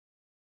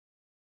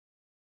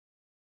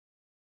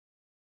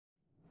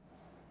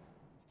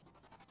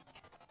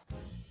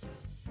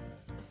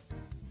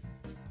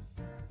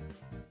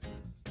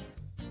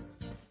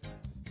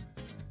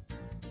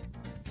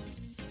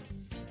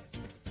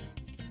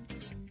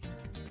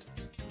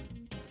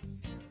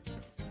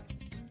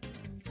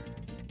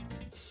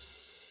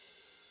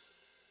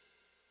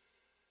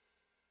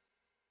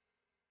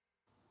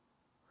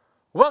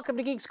Welcome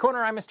to Geeks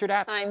Corner. I'm Mr.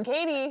 Daps. I'm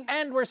Katie.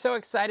 And we're so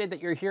excited that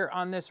you're here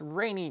on this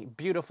rainy,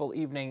 beautiful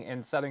evening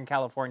in Southern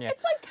California.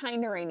 It's like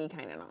kind of rainy,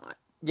 kind of not.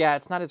 Yeah,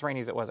 it's not as rainy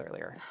as it was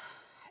earlier.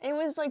 It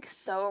was like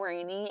so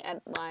rainy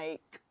at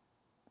like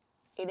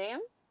 8 a.m.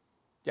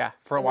 Yeah,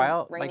 for a It was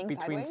while, like raining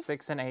between sideways?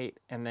 6 and 8,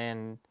 and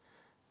then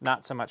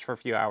not so much for a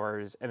few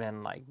hours, and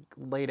then like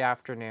late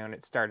afternoon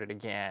it started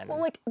again. Well,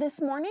 like this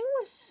morning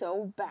was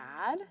so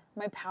bad,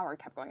 my power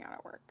kept going out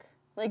at work.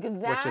 Like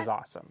that. Which is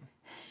awesome.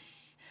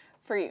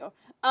 For you.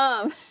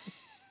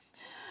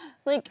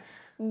 Like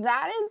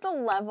that is the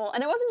level,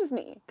 and it wasn't just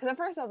me. Because at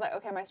first I was like,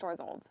 okay, my store is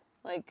old.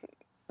 Like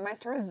my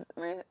store is,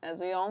 as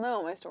we all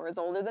know, my store is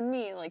older than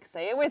me. Like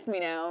say it with me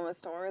now, my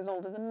store is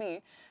older than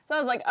me. So I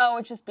was like, oh,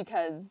 it's just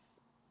because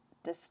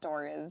this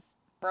store is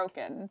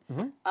broken.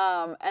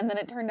 Mm-hmm. And then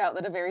it turned out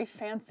that a very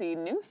fancy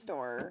new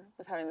store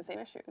was having the same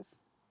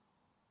issues.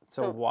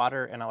 So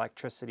water and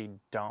electricity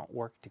don't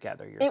work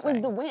together, you're It saying?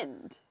 was the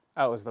wind.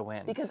 Oh, it was the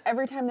wind. Because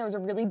every time there was a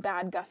really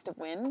bad gust of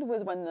wind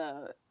was when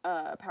the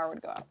power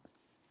would go out.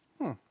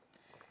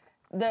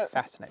 The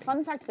Fascinating.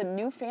 Fun fact, the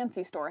new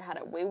fancy store had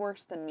it way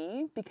worse than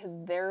me because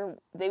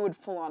they would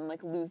full on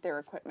like lose their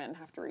equipment and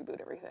have to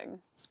reboot everything.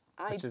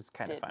 Which is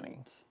kind of funny.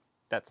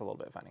 That's a little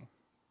bit funny.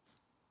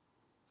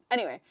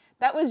 Anyway,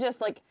 that was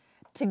just like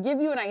to give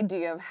you an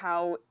idea of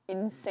how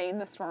insane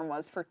the storm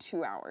was for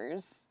 2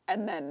 hours.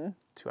 And then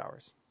 2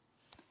 hours.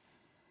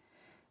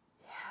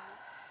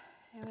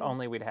 it If was-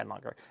 only we'd had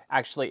longer.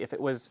 Actually, if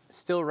it was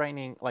still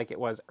raining like it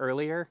was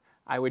earlier,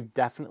 I would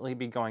definitely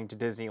be going to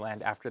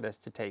Disneyland after this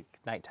to take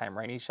nighttime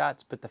rainy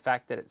shots. But the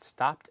fact that it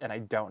stopped and I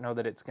don't know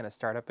that it's going to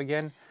start up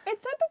again.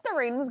 It said that the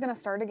rain was going to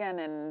start again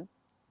in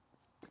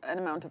an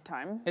amount of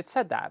time. It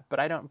said that, but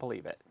I don't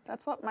believe it.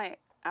 That's what my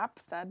app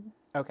said.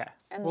 Okay,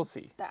 And we'll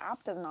see. The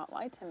app does not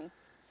lie to me.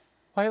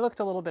 Well, I looked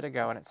a little bit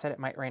ago and it said it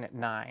might rain at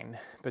 9,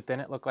 but then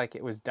it looked like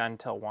it was done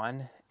till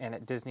 1. And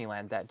at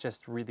Disneyland, that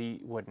just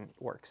really wouldn't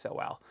work so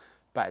well.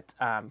 But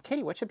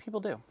Katie, what should people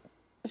do?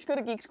 You should go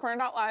to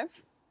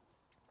geekscorner.live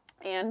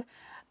and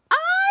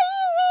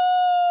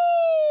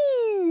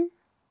Ivy!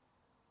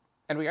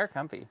 And we are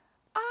comfy.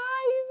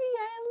 Ivy,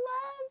 I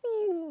love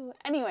you.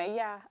 Anyway,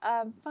 yeah,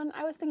 fun.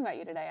 I was thinking about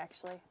you today,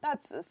 actually.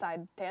 That's a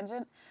side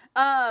tangent.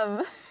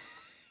 You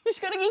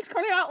should go to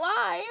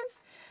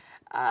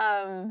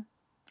geekscorner.live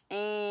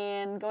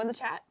and go in the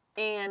chat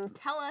and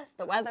tell us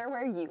the weather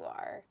where you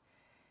are.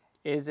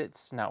 Is it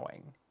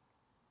snowing?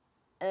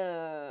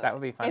 That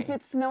would be funny. If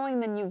it's snowing,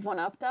 then you've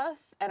one-upped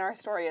us, and our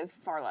story is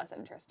far less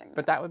interesting.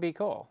 But that would be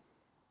cool.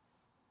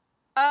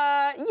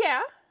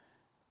 Yeah.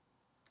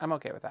 I'm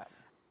okay with that.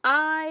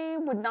 I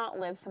would not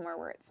live somewhere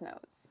where it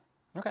snows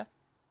Okay.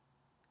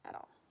 at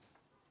all.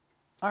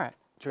 All right.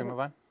 Should we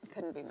move on? It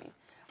couldn't be me.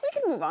 We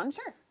can move on,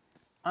 sure.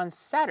 On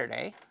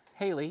Saturday,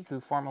 Haley, who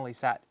formerly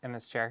sat in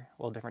this chair,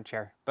 well, different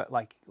chair, but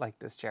like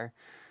this chair,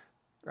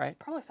 right?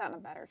 Probably sat in a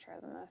better chair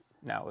than this.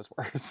 No, it was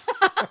worse.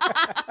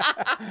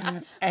 Who are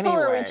we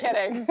Anyway,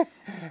 kidding?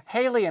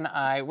 Haley and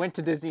I went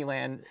to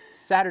Disneyland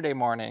Saturday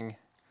morning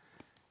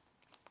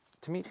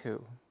to meet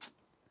who?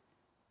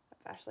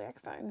 That's Ashley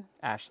Eckstein.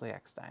 Ashley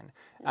Eckstein.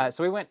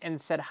 So we went and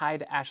said hi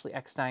to Ashley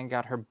Eckstein,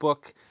 got her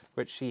book,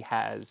 which she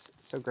has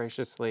so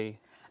graciously.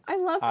 I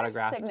love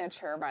Autographed. her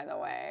signature, by the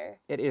way.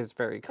 It is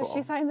very cool. Because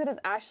she signs it as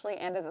Ashley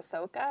and as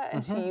Ahsoka,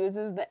 and she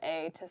uses the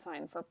A to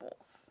sign for both.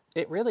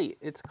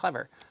 It's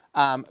clever.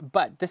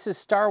 But this is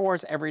Star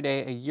Wars Every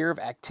Day, a year of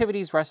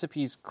activities,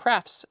 recipes,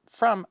 crafts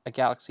from a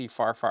galaxy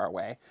far, far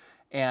away.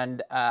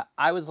 And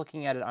I was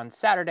looking at it on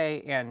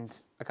Saturday, and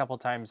a couple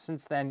times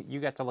since then, you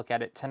got to look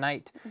at it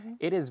tonight.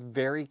 It is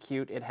very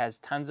cute. It has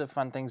tons of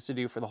fun things to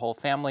do for the whole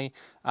family.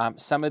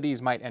 Some of these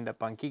might end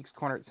up on Geeks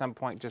Corner at some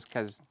point just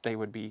because they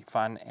would be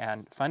fun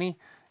and funny.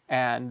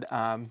 And,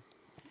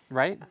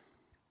 right?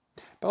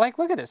 But like,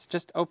 look at this,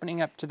 just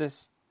opening up to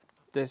this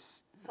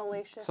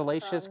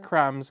Salacious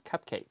Crumbs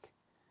cupcake.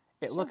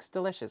 It looks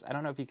delicious. I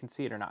don't know if you can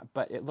see it or not,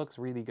 but it looks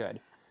really good.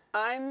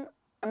 I'm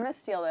going to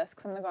steal this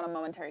because I'm going to go on a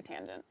momentary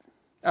tangent.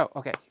 Oh,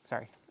 okay.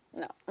 Sorry.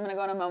 No, I'm going to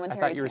go on a I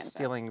momentary thought you were tangent.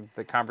 stealing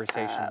the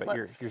conversation, but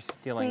you're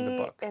stealing the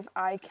book. See if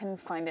I can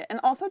find it. And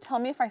also tell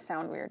me if I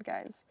sound weird,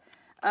 guys.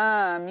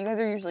 You guys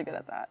are usually good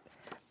at that.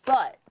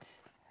 But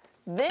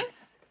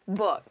this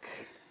book...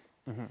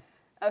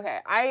 Okay,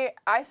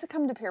 I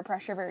succumb to peer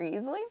pressure very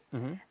easily.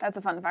 That's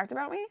a fun fact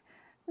about me.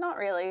 Not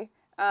really.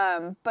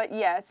 But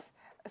yes.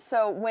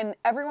 So when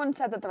everyone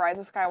said that The Rise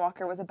of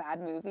Skywalker was a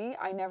bad movie,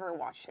 I never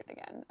watched it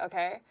again,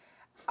 okay?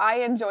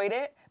 I enjoyed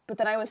it, but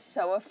then I was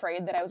so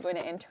afraid that I was going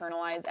to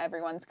internalize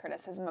everyone's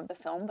criticism of the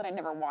film that I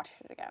never watched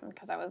it again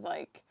because I was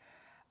like,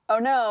 oh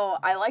no,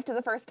 I liked it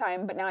the first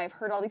time, but now I've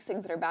heard all these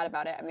things that are bad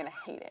about it. I'm going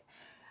to hate it.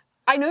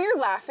 I know you're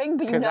laughing,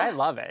 but Because I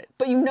love it.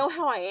 But you know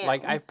how I am.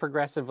 Like, I've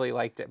progressively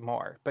liked it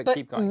more, but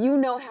keep But going. you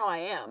know how I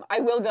am.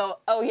 I will go,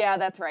 oh yeah,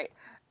 that's right.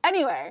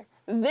 Anyway,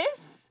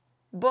 this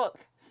book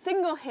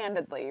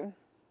single-handedly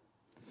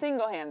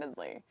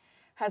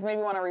has made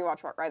me want to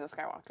rewatch Rise of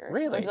Skywalker.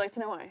 Really? Would you like to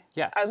know why?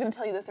 Yes. I was going to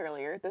tell you this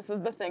earlier. This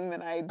was the thing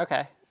that I...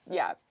 Okay.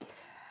 Yeah.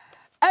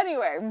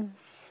 Anyway,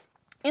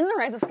 in The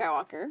Rise of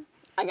Skywalker,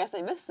 I guess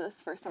I missed this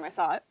the first time I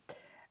saw it.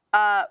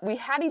 We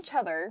had each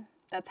other.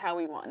 That's how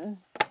we won.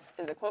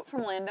 Is a quote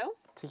from Lando.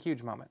 It's a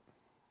huge moment.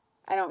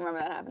 I don't remember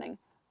that happening.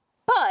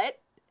 But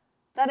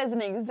that is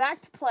an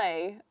exact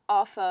play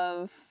off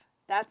of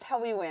That's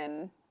How We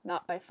Win,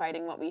 not by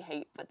fighting what we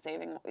hate, but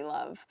saving what we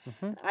love.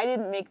 I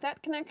didn't make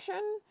that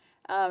connection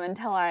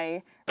until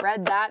I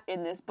read that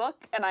in this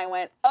book, and I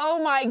went,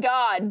 oh my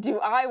god, do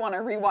I want to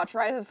rewatch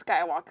Rise of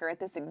Skywalker at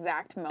this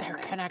exact moment. They're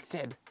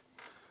connected.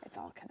 It's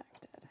all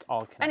connected. It's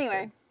all connected.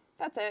 Anyway,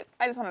 that's it.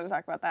 I just wanted to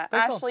talk about that.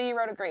 Very cool. Ashley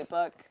wrote a great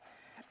book.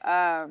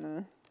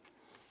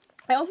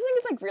 I also think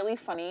it's like really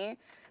funny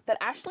that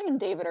Ashley and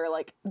David are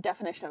like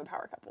definition of a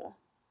power couple.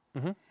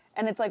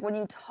 And it's like when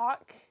you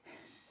talk,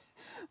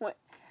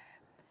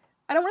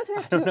 I don't want to say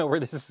there's two. I don't know where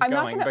this is I'm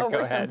going, not but going go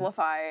to ahead.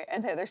 oversimplify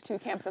and say there's two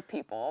camps of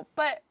people,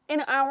 but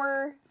in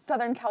our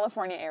Southern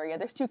California area,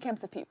 there's two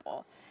camps of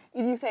people.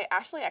 You say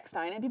Ashley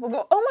Eckstein, and people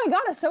go, "Oh my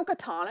God, Ahsoka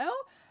Tano,"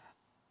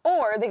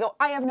 or they go,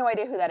 "I have no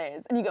idea who that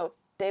is," and you go,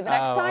 "David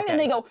Eckstein," and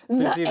they go,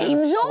 There's "The either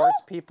Angel." the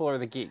sports people or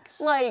the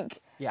geeks.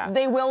 Like, Yeah.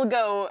 they will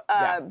go,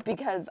 Yeah.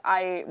 because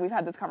we've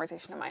had this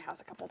conversation in my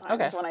house a couple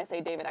times Okay. when I say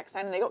David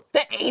Eckstein and they go,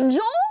 the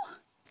Angel?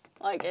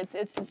 Like,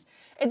 it's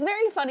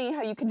very funny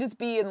how you can just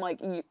be in, like,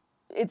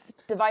 it's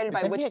divided by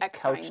Isn't which he a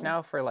Eckstein. coach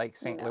now for like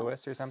St. No.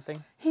 Louis or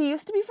something? He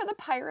used to be for the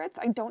Pirates.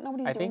 I don't know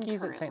what he's I doing think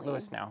he's at St. currently.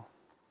 Louis now.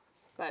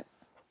 But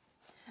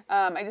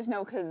I just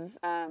know because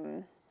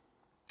I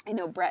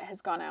know Brett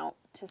has gone out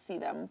to see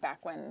them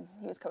back when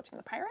he was coaching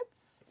the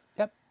Pirates.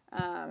 Yep.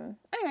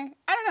 Anyway,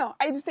 I don't know.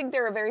 I just think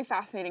they're a very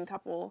fascinating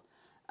couple.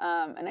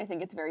 And I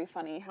think it's very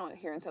funny how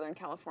here in Southern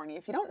California,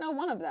 if you don't know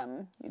one of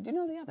them, you do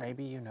know the other.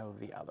 Maybe you know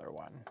the other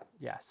one.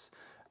 Yes.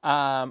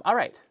 All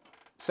right.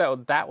 So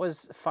that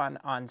was fun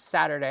on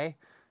Saturday.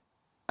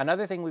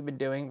 Another thing we've been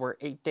doing, we're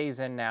 8 days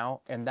in now,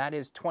 and that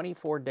is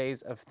 24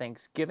 days of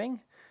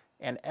Thanksgiving.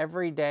 And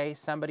every day,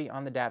 somebody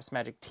on the Daps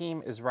Magic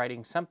team is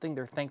writing something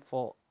they're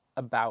thankful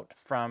about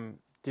from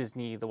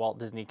Disney, the Walt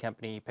Disney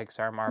Company,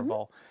 Pixar,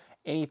 Marvel,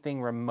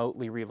 anything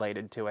remotely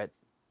related to it.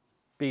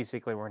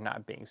 Basically, we're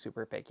not being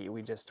super picky.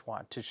 We just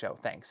want to show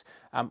thanks.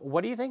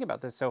 What do you think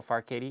about this so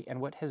far, Katie? And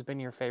what has been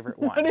your favorite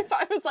What one? if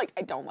I was like,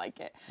 I don't like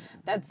it?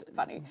 That's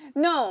funny.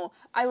 No,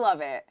 I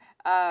love it.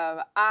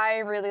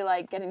 I really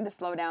like getting to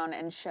slow down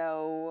and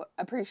show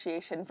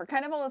appreciation for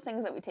kind of all the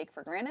things that we take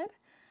for granted.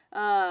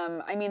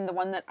 I mean, the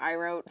one that I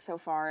wrote so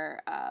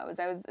far I'm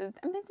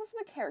thankful for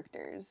the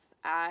characters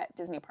at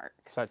Disney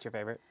parks. So that's your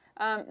favorite?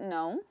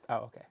 No, Oh,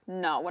 okay.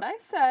 not what I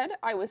said.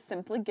 I was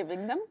simply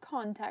giving them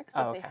context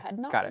if Oh, they okay. had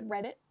not Got it.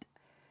 read it.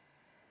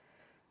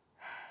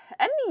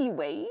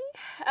 Anyway,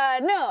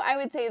 no, I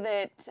would say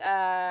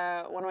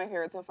that one of my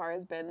favorites so far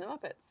has been The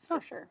Muppets,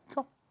 for sure.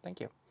 Cool. Thank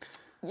you.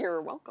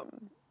 You're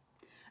welcome.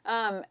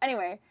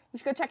 Anyway, you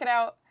should go check it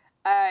out.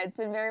 It's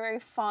been very, very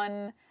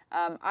fun.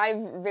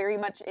 I've very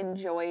much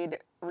enjoyed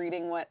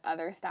reading what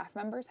other staff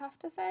members have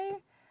to say.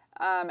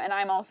 And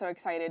I'm also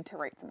excited to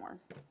write some more.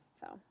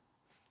 So.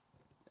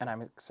 And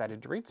I'm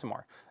excited to read some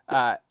more.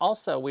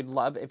 Also, we'd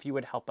love if you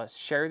would help us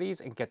share these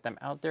and get them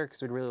out there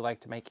because we'd really like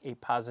to make a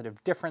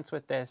positive difference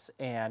with this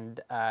and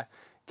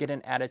get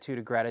an attitude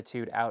of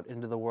gratitude out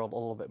into the world a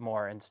little bit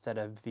more instead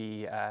of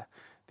the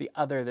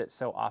other that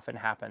so often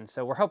happens.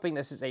 So we're hoping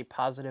this is a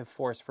positive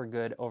force for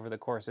good over the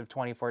course of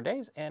 24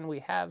 days, and we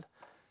have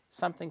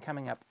something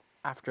coming up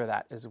after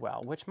that as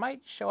well, which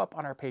might show up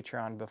on our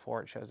Patreon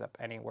before it shows up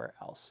anywhere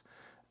else.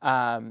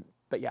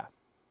 But yeah.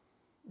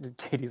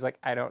 Katie's like,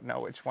 I don't know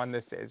which one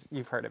this is.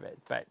 You've heard of it,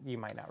 but you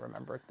might not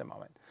remember at the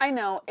moment. I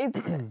know. It's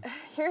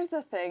here's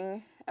the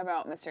thing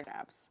about Mr.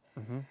 Daps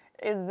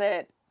is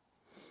that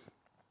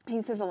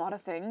he says a lot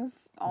of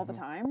things all the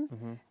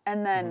time.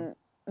 And then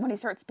when he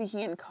starts speaking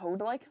in code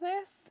like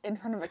this in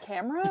front of a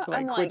camera,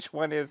 I'm like, which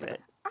one is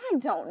it? I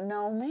don't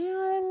know,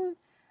 man.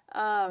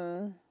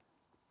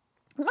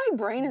 My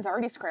brain is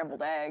already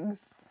scrambled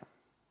eggs.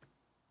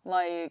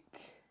 Like,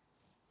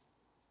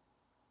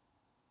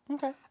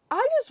 Okay.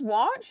 I just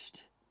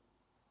watched.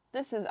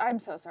 I'm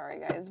so sorry,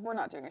 guys. We're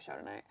not doing a show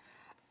tonight.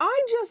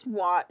 I just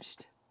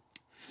watched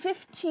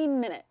 15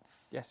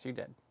 minutes Yes, you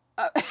did.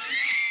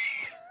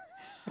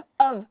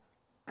 of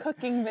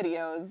cooking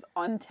videos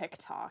on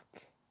TikTok.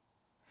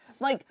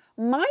 Like,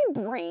 my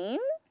brain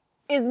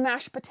is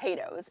mashed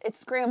potatoes. It's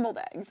scrambled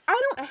eggs.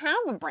 I don't have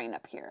a brain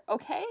up here,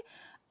 okay?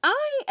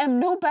 I am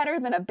no better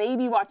than a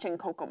baby watching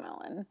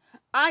Cocomelon.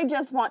 I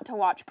just want to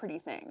watch pretty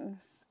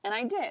things. And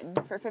I did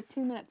for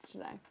 15 minutes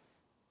today.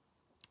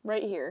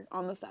 Right here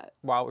on the set.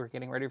 While we were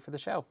getting ready for the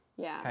show.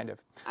 Yeah. Kind of.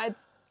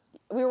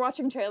 We were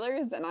watching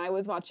trailers and I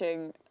was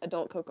watching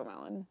adult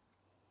Cocomelon.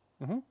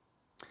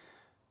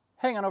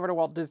 Heading on over to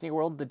Walt Disney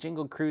World, the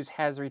Jingle Cruise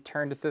has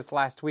returned this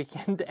last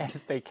weekend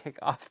as they kick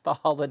off the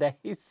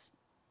holidays.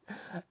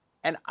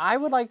 And I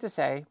would like to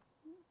say,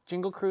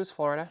 Jingle Cruise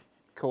Florida,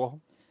 cool.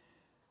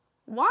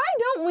 Why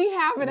don't we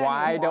have it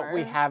Why anymore? don't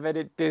we have it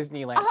at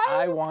Disneyland?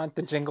 I want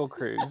the Jingle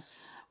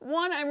Cruise.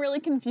 One, I'm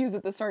really confused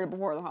that this started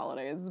before the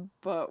holidays,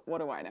 but what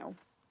do I know?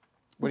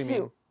 What do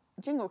you mean?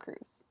 Jingle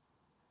Cruise.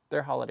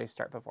 Their holidays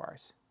start before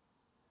ours.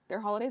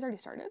 Their holidays already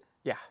started?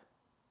 Yeah.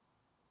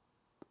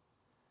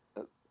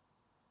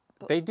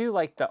 They do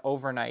like the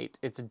overnight,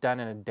 it's done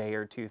in a day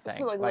or two thing.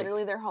 So like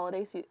literally their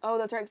holiday season. Oh,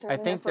 that's right. 'Cause I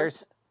think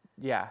there's,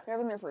 yeah, they're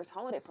having their first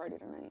holiday party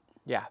tonight.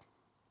 yeah.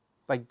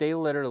 Like they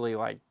literally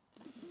like,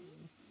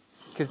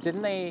 because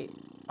didn't they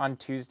on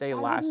Tuesday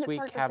last week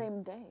start have, the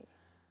same day?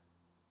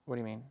 what do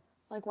you mean?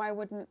 Like why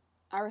wouldn't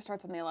ours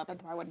starts on the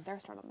 11th? Why wouldn't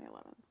theirs start on the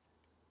 11th?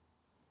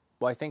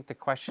 Well, I think the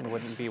question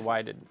wouldn't be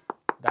why did,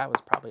 that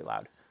was probably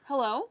loud.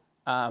 Hello,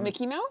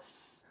 Mickey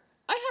Mouse.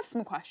 I have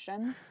some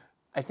questions.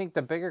 I think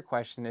the bigger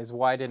question is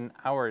why didn't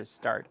ours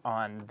start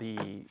on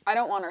the I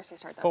don't want ours to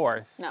start that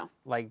 4th? soon. No,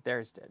 Like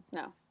theirs did.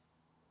 no.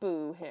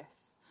 Boo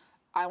hiss.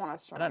 I want to I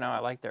start. don't know. I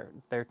like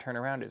their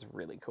turnaround is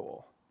really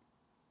cool.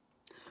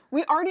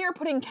 We already are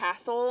putting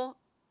castle.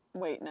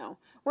 Wait, no.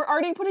 We're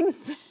already putting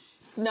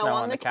snow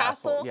on the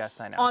castle.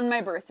 Yes, I know. On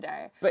my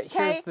birthday. But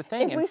here's the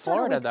thing: If in we start a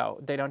Florida, week- though,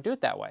 they don't do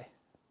it that way.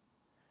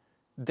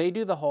 They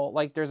do the whole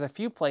like. There's a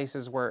few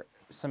places where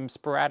some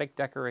sporadic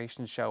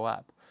decorations show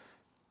up,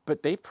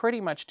 but they pretty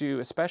much do,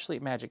 especially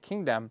at Magic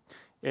Kingdom.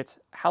 It's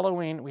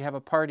Halloween. We have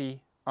a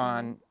party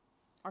on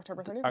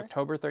October 31st.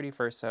 October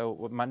 31st,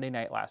 so Monday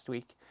night last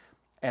week,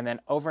 and then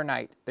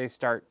overnight they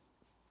start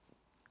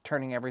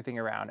turning everything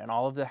around, and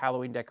all of the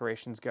Halloween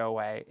decorations go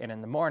away. And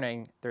in the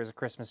morning, there's a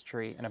Christmas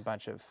tree and a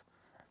bunch of.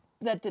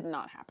 That did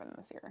not happen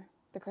this year.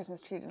 The Christmas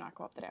tree did not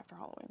go up the day after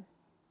Halloween.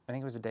 I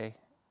think it was a day.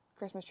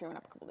 Christmas tree went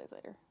up a couple days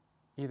later.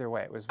 Either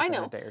way, it was I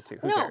within know. a day or two.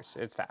 Who No. cares?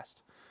 It's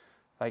fast.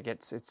 Like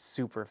it's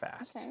super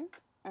fast. Okay.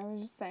 I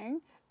was just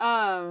saying.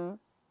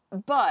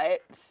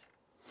 But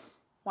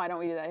why don't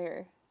we do that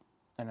here?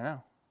 I don't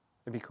know.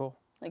 It'd be cool.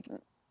 Like,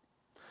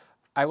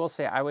 I will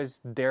say I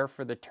was there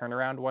for the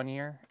turnaround one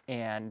year,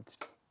 and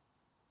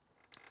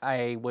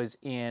I was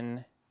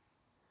in.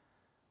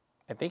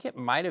 I think it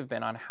might have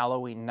been on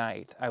Halloween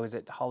night. I was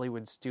at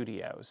Hollywood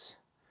Studios,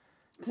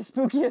 the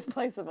spookiest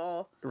place of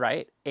all.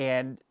 right?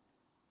 And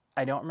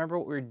I don't remember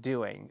what we were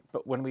doing,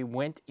 but when we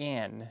went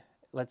in,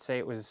 let's say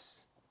it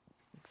was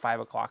 5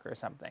 o'clock or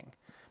something,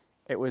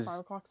 it was 5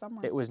 o'clock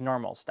somewhere. it was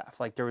normal stuff.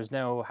 Like there was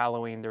no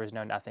Halloween, there was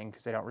no nothing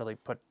because they don't really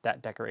put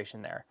that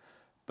decoration there.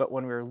 But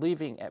when we were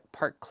leaving at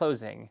park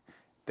closing,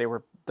 there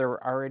were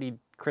already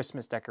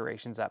Christmas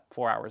decorations up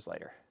 4 hours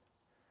later.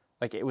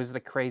 Like it was the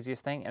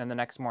craziest thing, and the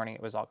next morning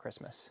it was all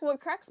Christmas. What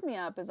cracks me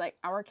up is like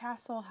our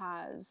castle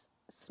has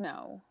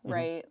snow,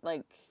 right?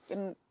 Like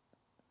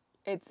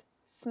it's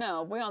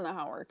snow. We all know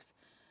how it works.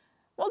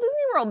 Well,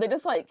 Disney World, they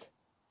just like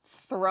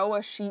throw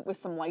a sheet with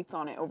some lights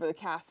on it over the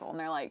castle, and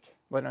they're like,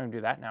 Why don't we do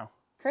that now?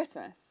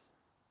 Christmas.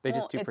 They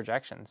just Well, do it's-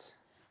 projections.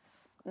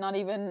 Not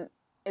even.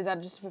 Is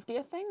that just a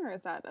 50th thing, or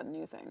is that a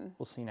new thing?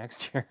 We'll see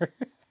next year.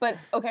 But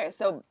okay,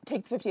 so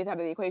take the 50th out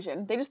of the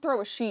equation. They just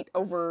throw a sheet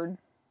over.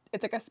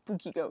 It's like a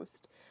spooky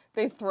ghost.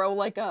 They throw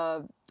like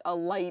a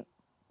light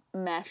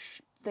mesh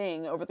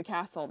thing over the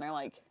castle, and they're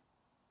like,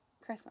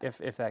 Christmas.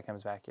 if that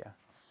comes back, yeah.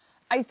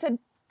 I said,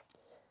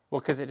 Well,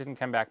 because it didn't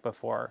come back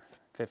before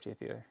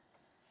 50th either.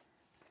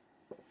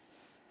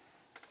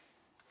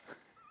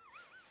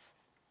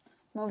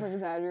 I'm over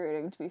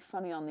exaggerating to be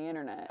funny on the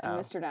internet, and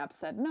Mr. Knapp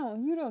said, "No,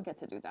 you don't get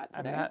to do that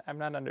today." I'm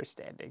not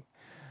understanding.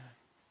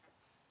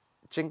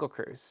 Jingle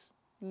Cruise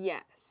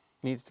Yes.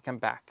 needs to come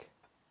back.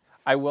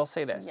 I will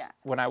say this. Yes.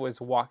 When I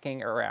was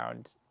walking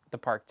around the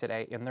park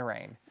today in the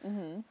rain,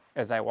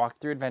 as I walked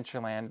through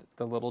Adventureland,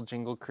 the little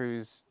Jingle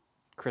Cruise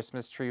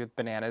Christmas tree with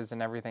bananas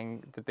and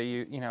everything that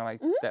they,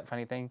 like that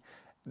funny thing,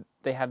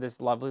 they have this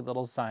lovely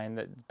little sign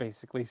that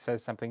basically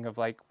says something of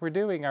like, we're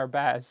doing our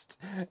best.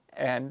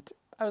 And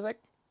I was like,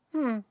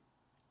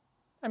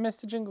 I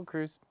missed a Jingle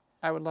Cruise.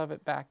 I would love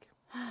it back.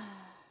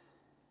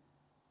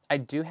 I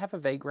do have a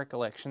vague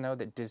recollection, though,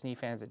 that Disney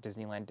fans at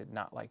Disneyland did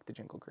not like the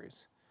Jingle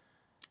Cruise.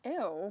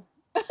 Ew.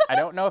 I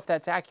don't know if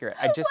that's accurate.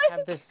 I just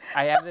have this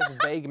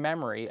vague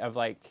memory of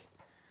like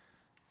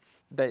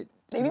that.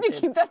 They need to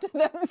keep that to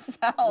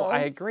themselves. Well, I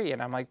agree,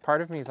 and I'm like, part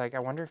of me is like, I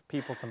wonder if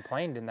people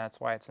complained and that's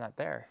why it's not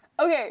there.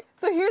 Okay,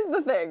 so here's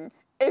the thing.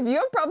 If you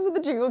have problems with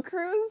the Jingle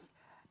Cruise,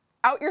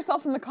 out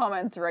yourself in the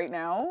comments right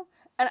now,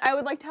 and I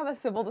would like to have a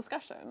civil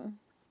discussion.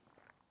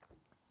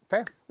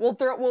 Fair. We'll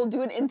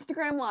do an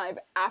Instagram live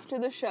after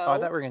the show. Oh, I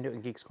thought we were gonna do it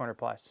in Geeks Corner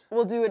Plus.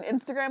 We'll do an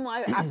Instagram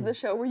live after the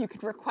show where you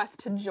could request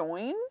to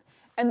join,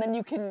 and then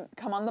you can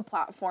come on the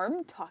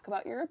platform, talk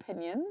about your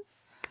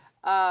opinions.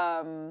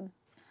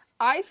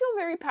 I feel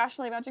very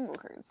passionately about Jingle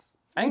Cruise.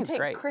 I think We it's take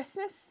great.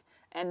 Christmas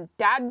and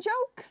dad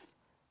jokes.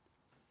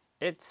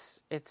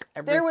 It's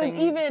everything. There was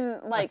even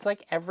like it's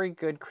like every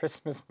good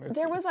Christmas movie.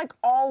 there was like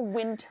all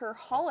winter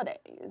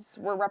holidays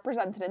were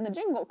represented in the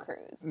Jingle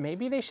Cruise.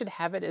 Maybe they should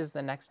have it as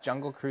the next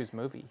Jungle Cruise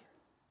movie.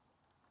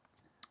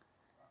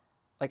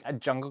 Like a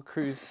Jungle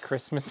Cruise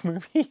Christmas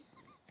movie.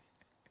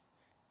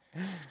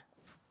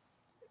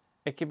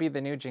 It could be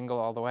the new Jingle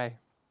All the Way.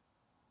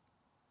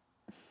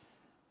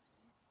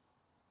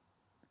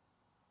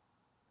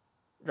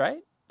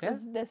 Right? Yeah,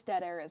 This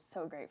dead air is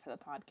so great for the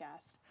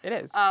podcast. it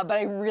is. But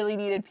I really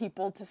needed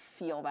people to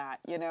feel that,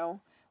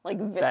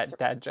 like That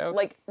dad joke?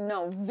 like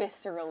no,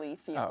 viscerally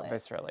feel Oh, it.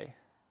 viscerally.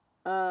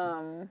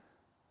 All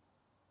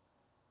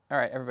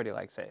right, everybody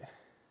likes it.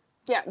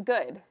 Yeah,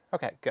 good.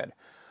 Okay, good.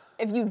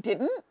 If you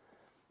didn't,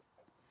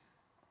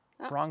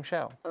 Wrong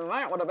show.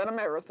 that would have been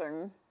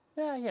embarrassing.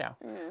 Yeah,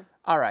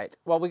 All right.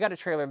 Well, we got a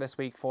trailer this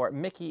week for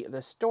Mickey,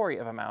 The Story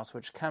of a Mouse,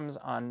 which comes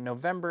on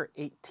November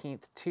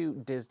 18th to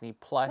Disney+.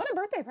 What a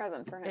birthday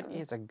present for him. It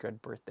is a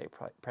good birthday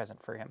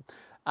present for him.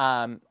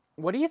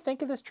 What do you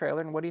think of this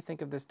trailer, and what do you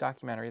think of this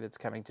documentary that's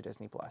coming to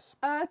Disney+?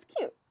 It's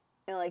cute.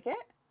 I like it.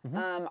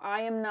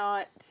 I am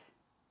not...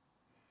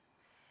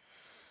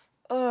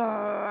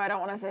 I don't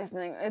want to say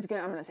something. It's good.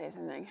 I'm going to say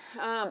something.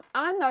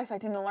 I'm not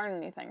expecting to learn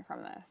anything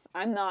from this.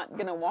 I'm not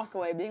going to walk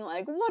away being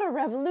like, what a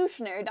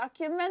revolutionary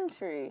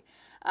documentary.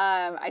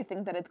 I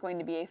think that it's going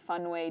to be a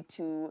fun way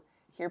to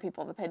hear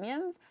people's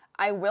opinions.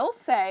 I will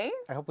say...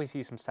 I hope we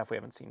see some stuff we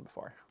haven't seen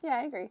before. Yeah,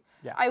 I agree.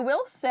 Yeah. I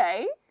will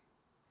say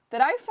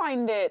that I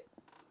find it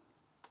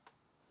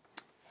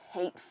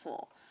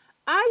hateful.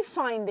 I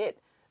find it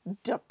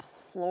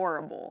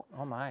deplorable.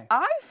 Oh, my.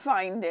 I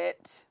find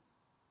it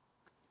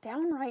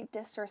downright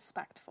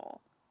disrespectful.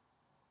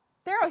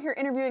 They're out here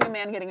interviewing a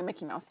man getting a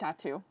Mickey Mouse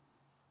tattoo.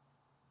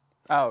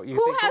 Oh, you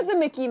Who think... has a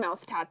Mickey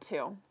Mouse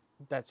tattoo?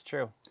 That's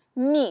true.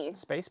 Me.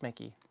 Space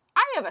Mickey.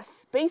 I have a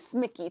Space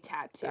Mickey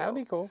tattoo. That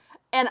would be cool.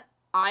 And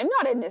I'm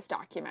not in this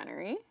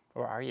documentary.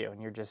 Or are you?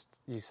 And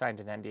you signed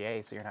an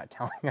NDA, so you're not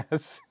telling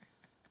us.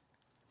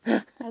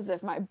 As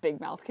if my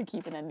big mouth could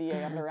keep an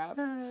NDA under wraps.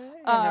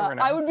 never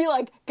know. I would be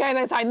like, guys,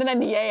 I signed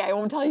an NDA. I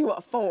won't tell you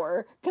what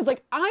for. Because,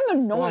 like, I'm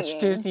annoying. Watch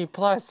Disney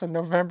Plus on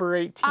November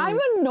 18th. I'm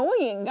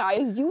annoying,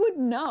 guys. You would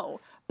know.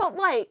 But,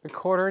 like... A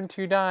quarter and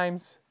 2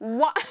 dimes.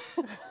 Why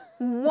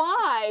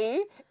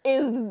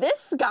is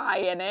this guy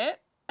in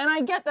it? And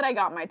I get that I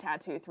got my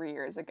tattoo 3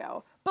 years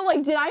ago. But,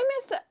 like, did I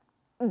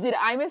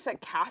miss a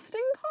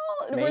casting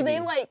call? Maybe. Were they,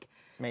 like...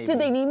 Maybe. Did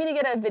they need me to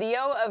get a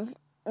video of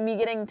me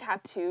getting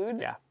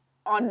tattooed? Yeah.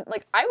 On,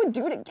 like, I would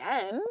do it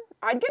again.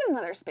 I'd get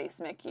another Space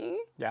Mickey.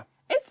 Yeah.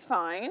 It's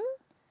fine.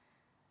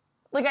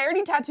 Like, I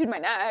already tattooed my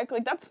neck.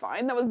 Like, that's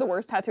fine. That was the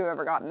worst tattoo I've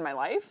ever gotten in my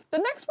life. The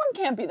next one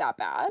can't be that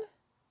bad.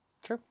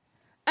 True.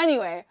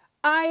 Anyway,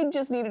 I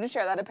just needed to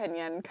share that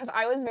opinion because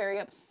I was very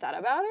upset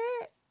about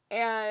it.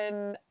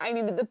 And I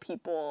needed the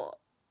people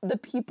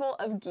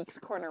of Geeks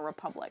Corner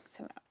Republic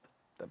to know.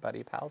 The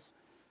Buddy Pals.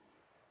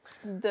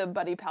 The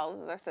Buddy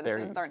Pals as our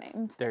citizens are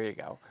named. There you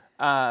go.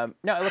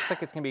 No, it looks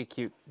like it's going to be a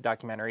cute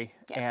documentary.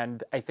 Yeah.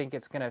 And I think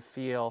it's going to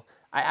feel...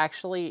 I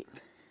actually...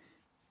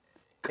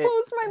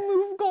 Closed my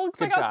move goal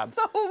because I Good got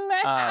job. so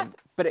mad.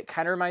 But it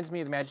kind of reminds me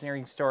of the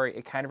Imagineering story.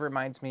 It kind of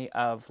reminds me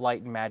of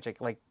Light and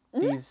Magic. Like,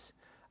 these...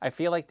 I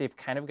feel like they've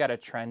kind of got a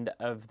trend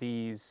of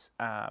these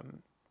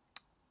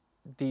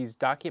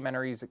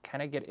documentaries that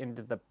kind of get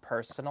into the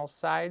personal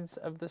sides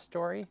of the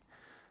story,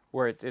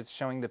 where it's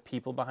showing the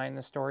people behind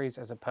the stories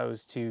as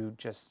opposed to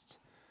just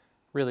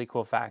really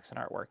cool facts and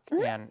artwork.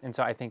 And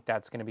so I think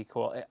that's going to be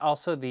cool.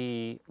 Also,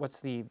 what's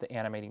the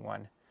animating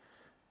one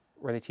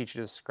where they teach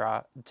you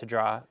to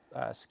draw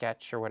a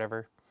sketch or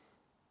whatever?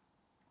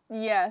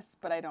 Yes,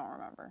 but I don't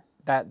remember.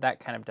 That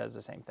kind of does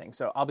the same thing.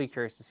 So I'll be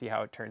curious to see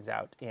how it turns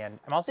out. And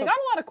I'm also... They got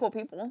a lot of cool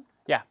people.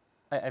 Yeah,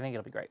 I think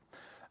it'll be great.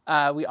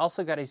 We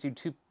also got a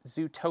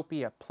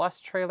Zootopia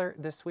Plus trailer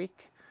this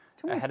week,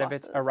 ahead of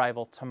its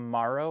arrival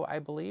tomorrow, I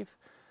believe.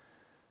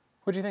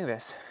 What do you think of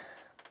this?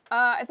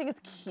 I think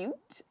it's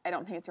cute. I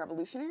don't think it's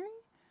revolutionary.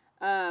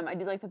 I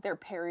do like that they're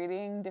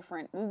parodying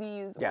different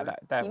movies or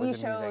that TV was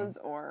shows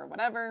amusing. or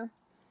whatever.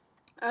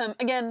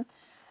 Again,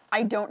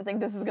 I don't think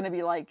this is going to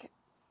be like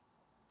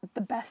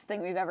the best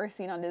thing we've ever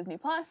seen on Disney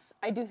Plus.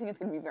 I do think it's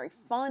going to be very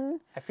fun.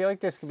 I feel like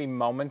there's going to be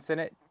moments in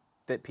it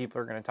that people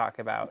are going to talk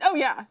about. Oh,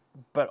 yeah.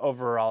 But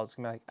overall, it's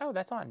going to be like, oh,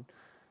 that's on.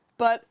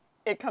 But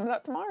it comes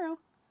out tomorrow.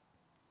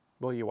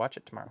 Will you watch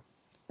it tomorrow?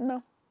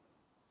 No.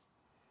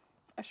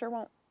 I sure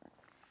won't.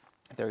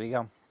 There you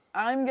go.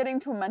 I'm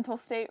getting to a mental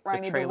state where I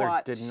The need to trailer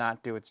watch. did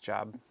not do its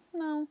job.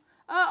 No.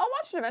 I'll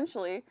watch it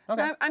eventually.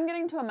 Okay. But I'm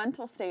getting to a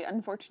mental state,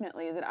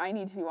 unfortunately, that I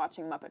need to be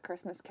watching Muppet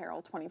Christmas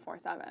Carol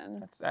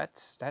 24/7.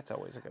 That's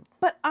always a good...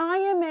 But I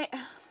am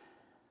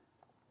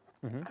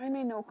I'm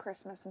a no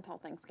Christmas until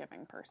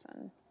Thanksgiving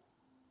person.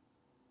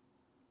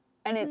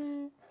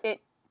 And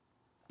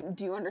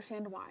do you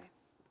understand why?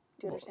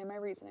 Do you understand my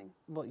reasoning?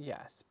 Well,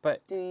 yes,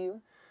 but... Do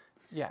you?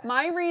 Yes.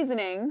 My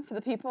reasoning for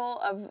the people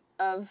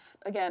of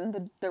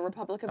again, the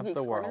Republic of Geeks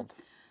the Corner. world.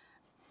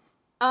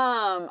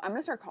 I'm going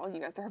to start calling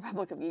you guys the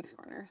Republic of Geeks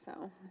Corner,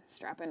 so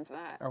strap in for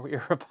that. Are we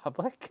a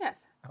republic?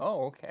 Yes.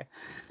 Oh, okay.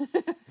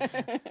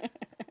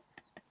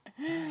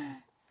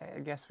 I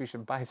guess we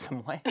should buy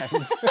some land.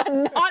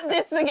 Not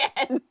this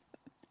again.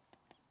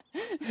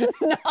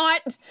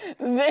 Not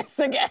this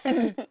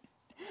again.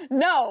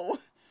 No.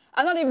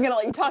 I'm not even going to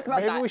let you talk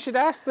about that. Maybe we should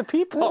ask the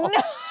people.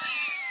 No.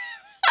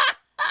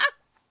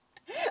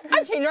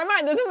 I've changed my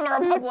mind. This isn't a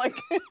republic.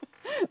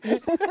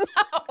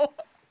 No.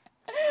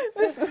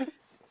 This is...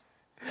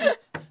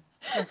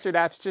 Mr.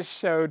 Daps just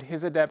showed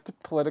his adept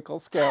political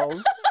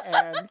skills,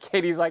 and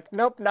Katie's like,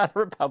 nope, not a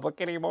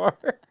republic anymore.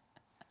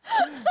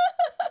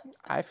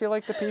 I feel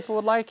like the people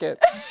would like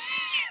it.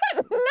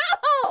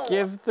 No!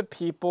 Give the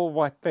people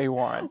what they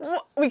want.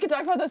 We could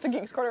talk about this in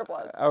Geeks Corner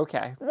Plus.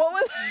 Okay. What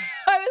was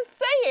I was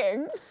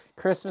saying?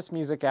 Christmas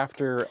music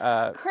after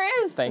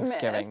Christmas.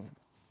 Thanksgiving.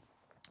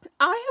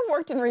 I have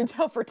worked in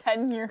retail for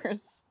 10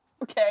 years,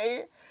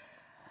 okay?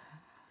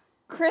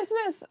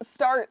 Christmas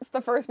starts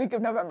the first week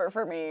of November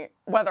for me,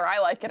 whether I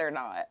like it or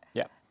not.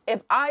 Yeah.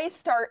 If I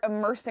start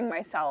immersing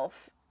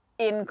myself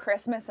in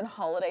Christmas and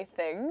holiday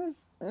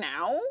things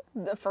now,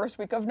 the first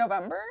week of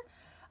November,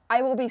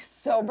 I will be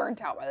so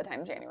burnt out by the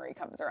time January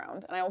comes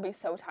around, and I will be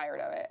so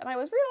tired of it. And I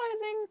was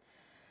realizing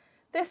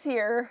this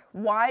year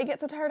why I get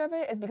so tired of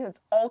it is because it's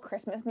all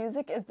Christmas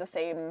music is the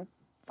same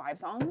 5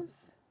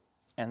 songs.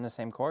 And the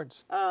same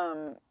chords.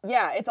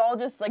 Yeah, it's all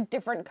just like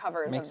different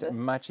covers. Makes of it the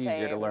much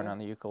easier to same- learn on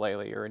the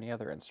ukulele or any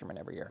other instrument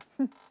every year.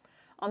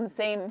 on the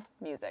same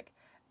music.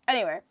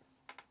 Anyway,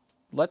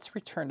 Let's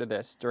return to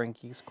this during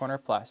Geeks Corner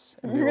Plus,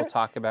 and we will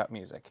talk about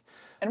music.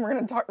 and we're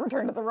gonna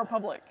return to the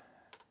Republic.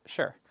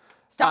 Sure.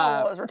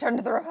 Star Wars, Return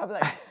to the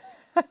Republic.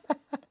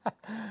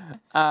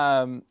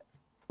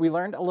 We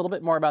learned a little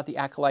bit more about the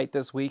Acolyte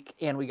this week,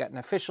 and we got an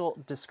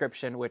official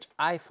description, which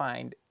I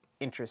find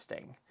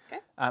interesting.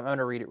 Okay. I'm going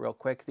to read it real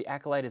quick. The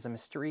Acolyte is a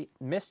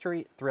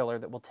mystery thriller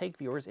that will take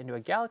viewers into a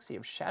galaxy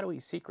of shadowy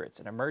secrets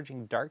and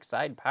emerging dark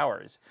side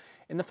powers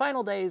in the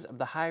final days of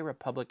the High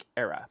Republic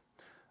era.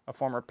 A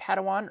former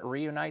Padawan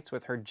reunites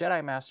with her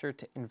Jedi Master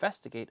to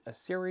investigate a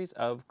series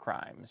of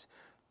crimes,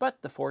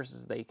 but the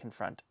forces they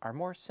confront are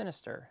more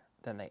sinister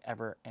than they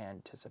ever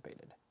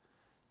anticipated.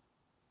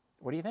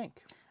 What do you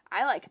think?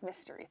 I like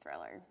mystery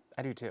thriller.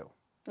 I do too.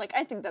 Like,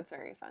 I think that's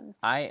very fun.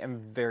 I am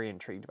very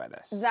intrigued by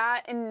this.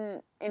 That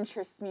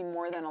interests me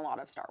more than a lot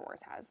of Star Wars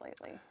has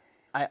lately.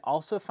 I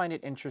also find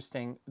it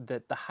interesting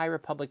that the High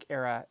Republic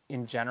era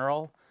in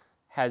general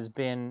has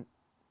been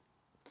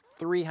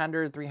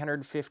 300,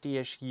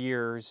 350-ish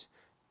years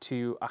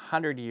to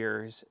 100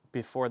 years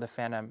before the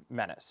Phantom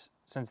Menace,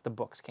 since the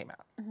books came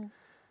out. Mm-hmm.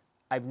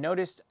 I've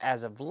noticed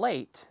as of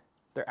late,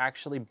 they're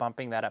actually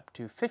bumping that up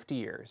to 50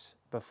 years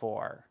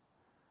before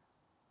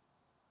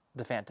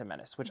the Phantom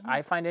Menace, which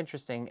I find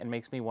interesting and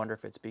makes me wonder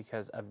if it's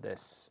because of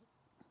this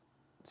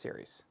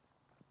series.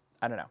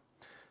 I don't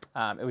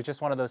know. It was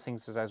just one of those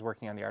things as I was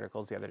working on the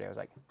articles the other day. I was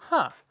like,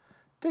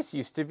 this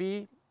used to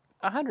be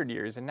 100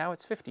 years and now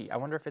it's 50. I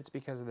wonder if it's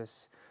because of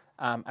this.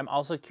 I'm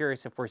also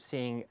curious if we're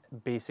seeing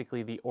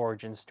basically the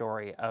origin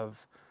story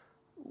of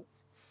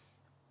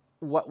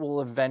what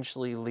will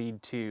eventually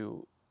lead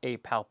to a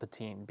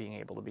Palpatine being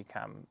able to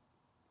become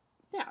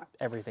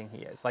everything he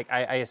is. Like,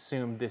 I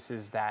assume this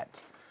is that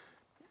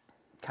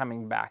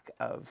coming back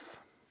of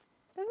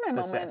This is my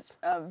moment Sith.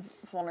 of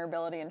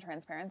vulnerability and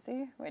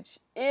transparency, which,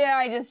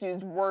 I just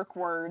used work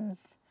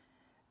words.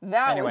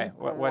 That Anyway,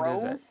 was gross. what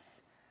is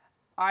it?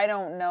 I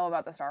don't know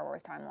about the Star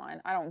Wars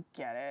timeline. I don't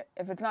get it.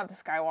 If it's not the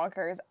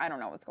Skywalkers, I don't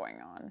know what's going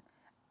on.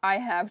 I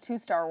have 2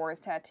 Star Wars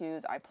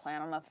tattoos. I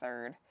plan on a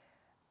 3rd.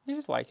 You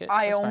just like it.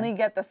 I That's only fine.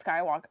 get the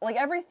Skywalker. Like,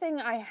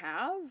 everything I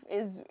have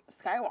is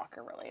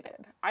Skywalker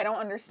related. I don't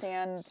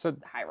understand So-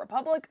 High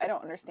Republic. I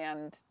don't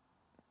understand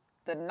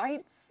the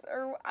Knights.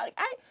 Or I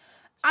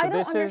So don't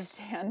this is-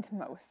 understand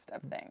most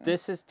of things.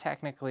 This is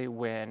technically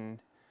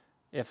when,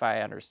 if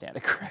I understand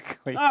it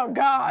correctly, Oh,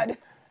 God.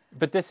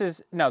 but this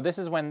is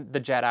when the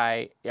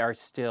Jedi are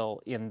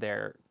still in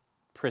their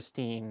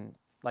pristine,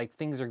 like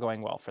things are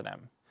going well for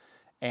them.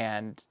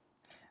 And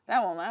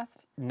That won't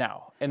last.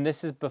 no, and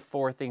this is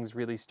before things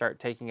really start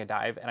taking a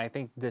dive, and I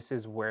think this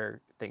is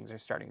where things are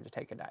starting to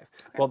take a dive.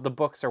 Okay. Well, the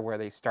books are where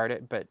they start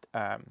it, but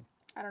I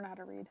don't know how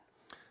to read.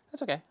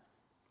 that's okay.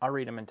 I'll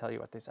read them and tell you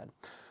what they said.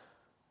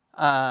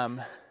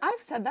 I've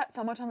said that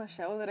so much on the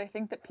show that I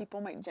think that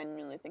people might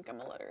genuinely think I'm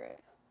illiterate.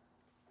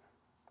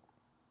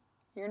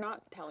 You're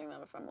not telling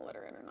them if I'm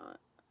illiterate or not.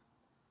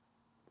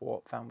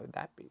 What fun would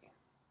that be?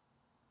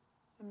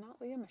 I'm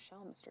not Leah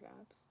Michelle, Mr.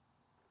 Dabbs.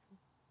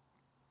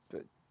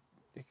 But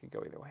it could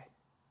go either way.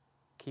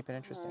 Keep it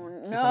interesting. Oh,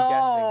 Keep them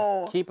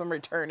no. guessing. Keep them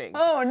returning.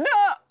 Oh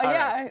no! All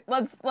Yeah,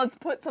 right. let's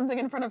put something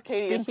in front of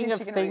Katie. and see Speaking if of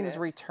she can things read it.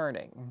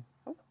 returning,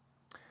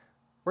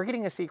 we're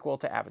getting a sequel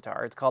to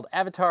Avatar. It's called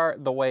Avatar: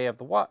 The Way of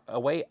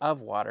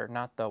Water,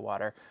 not the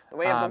water. The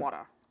Way of the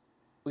Water.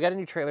 We got a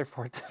new trailer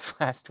for it this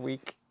last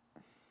week.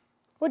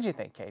 What'd you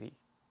think, Katie?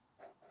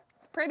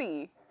 It's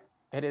pretty.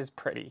 It is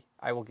pretty.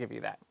 I will give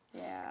you that.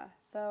 Yeah.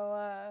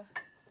 So.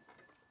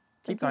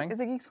 Keep going. Is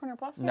it Geeks Corner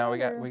Plus? No,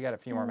 yet, we or- got a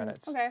few more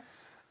minutes. Okay.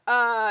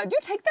 Do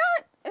take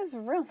that. It's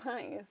real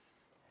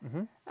nice.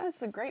 Mm-hmm.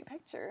 That's a great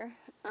picture.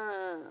 We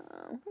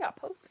got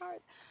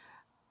postcards.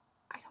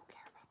 I don't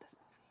care about this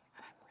movie,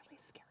 and I'm really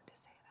scared to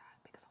say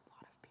that because a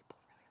lot of people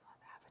really love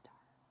Avatar.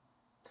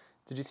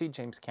 Did you see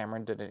James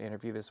Cameron did an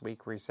interview this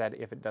week where he said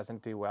if it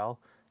doesn't do well,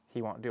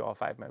 he won't do all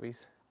 5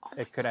 movies?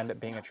 It could end up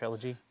being a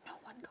trilogy. No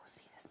one go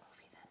see this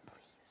movie then,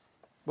 please.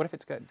 What if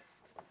it's good?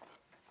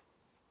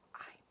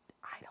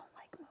 I don't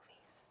like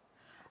movies.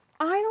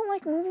 I don't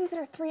like movies that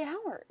are 3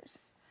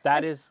 hours.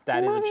 That is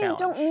a Movies challenge.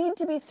 don't need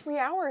to be 3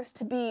 hours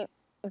to be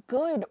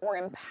good or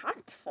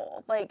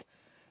impactful. Like,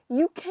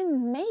 you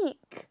can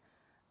make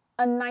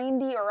a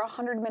 90 or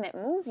 100-minute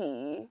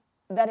movie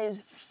that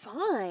is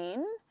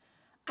fine.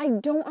 I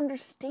don't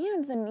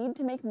understand the need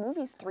to make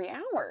movies 3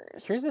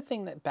 hours. Here's the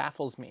thing that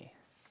baffles me.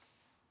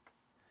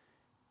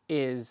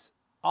 Is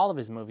all of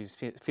his movies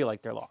feel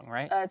like they're long,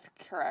 right? That's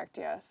correct,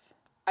 yes.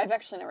 I've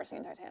actually never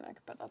seen Titanic,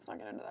 but let's not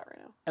get into that right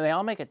now. And they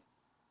all make a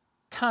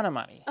ton of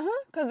money.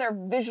 Because they're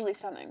visually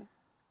stunning.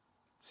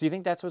 So you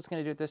think that's what's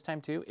going to do it this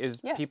time too?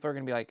 Is Yes. people are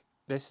going to be like,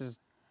 this is...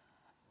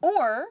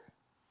 Or,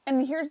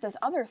 and here's this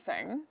other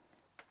thing,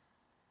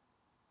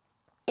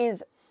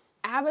 is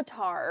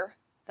Avatar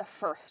the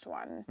first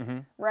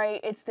one, right?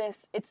 It's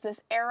this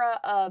era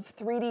of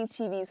 3D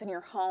TVs in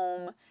your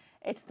home.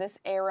 It's this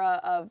era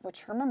of,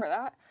 which, remember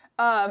that?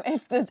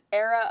 It's this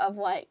era of,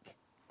 like,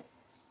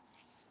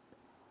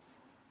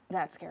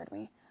 that scared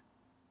me.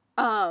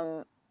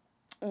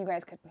 You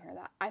guys couldn't hear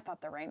that. I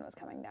thought the rain was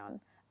coming down.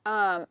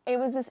 It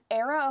was this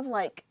era of,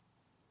 like,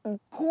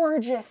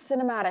 gorgeous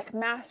cinematic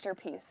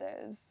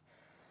masterpieces.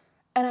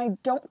 And I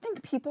don't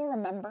think people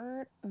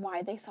remember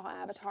why they saw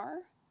Avatar.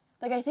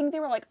 Like, I think they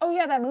were like, oh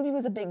yeah, that movie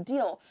was a big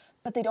deal,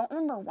 but they don't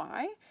remember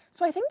why.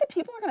 So I think that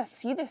people are going to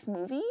see this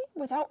movie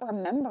without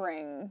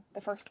remembering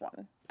the first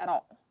one at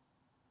all.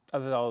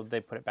 Although they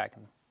put it back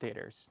in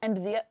theaters.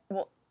 And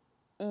well,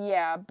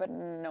 yeah, but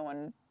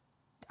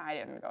I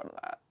didn't go to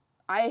that.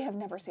 I have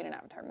never seen an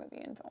Avatar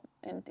movie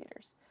in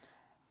theaters.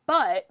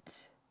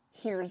 But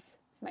here's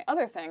my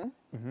other thing.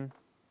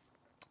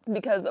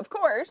 Because, of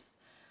course,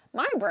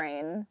 my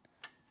brain,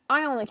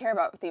 I only care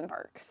about theme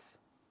parks.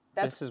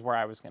 This is where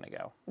I was going to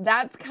go.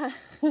 That's kind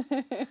of...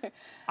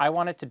 I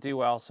want it to do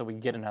well so we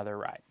get another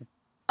ride.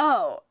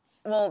 Oh,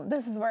 well,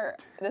 this is where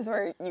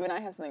you and I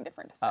have something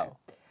different to say. Oh.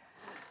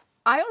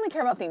 I only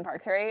care about theme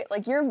parks, right?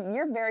 Like, you're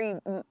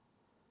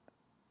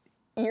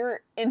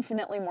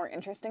infinitely more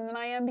interesting than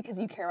I am because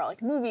you care about,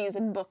 like, movies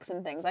and books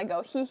and things. I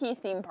go,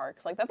 theme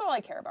parks. Like, that's all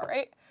I care about,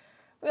 right?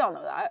 We all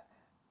know that.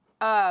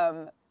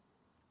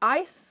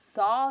 I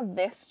saw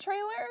this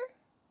trailer,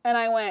 and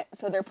I went,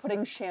 so they're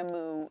putting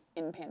Shamu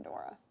in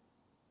Pandora.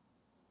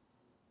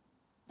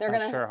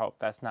 I sure hope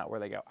that's not where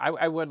they go.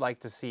 I would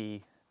like to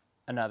see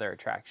another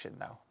attraction,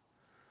 though.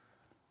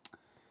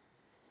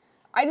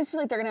 I just feel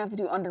like they're going to have to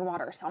do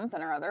underwater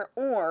something or other,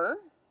 or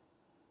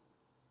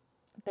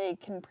they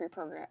can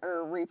pre-program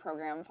or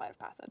reprogram Flight of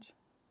Passage.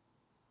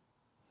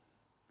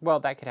 Well,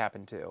 that could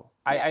happen too.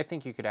 Yeah. I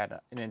think you could add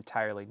an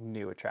entirely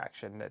new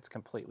attraction that's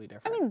completely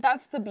different. I mean,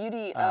 that's the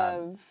beauty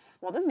of,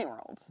 Disney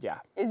World. Yeah.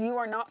 Is you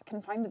are not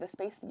confined to the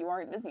space that you are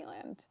in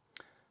Disneyland.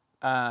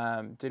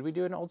 Did we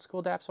do an old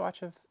school Daps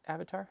watch of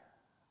Avatar?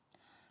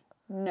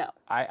 No.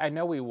 I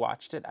know we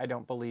watched it. I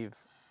don't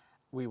believe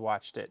we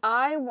watched it.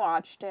 I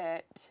watched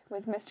it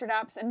with Mr.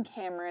 Daps and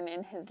Cameron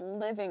in his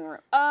living room.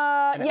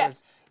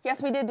 Yes.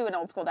 Yes, we did do an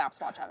old school Daps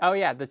watch of it. Oh,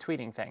 yeah, the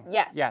tweeting thing.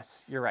 Yes.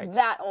 Yes, you're right.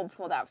 That old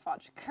school Daps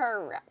watch.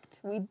 Correct.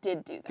 We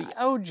did do that.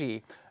 The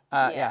OG.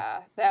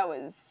 Yeah, that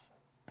was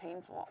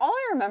painful. All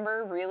I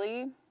remember,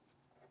 really,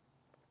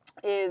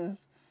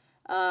 is,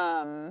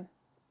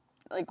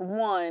 like,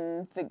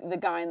 one, the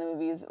guy in the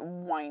movie is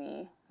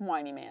whiny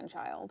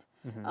man-child.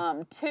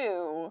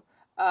 Two,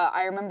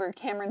 I remember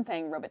Cameron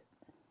saying robot.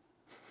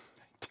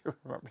 I do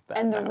remember that.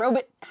 And the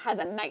robot has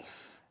a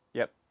knife.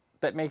 Yep.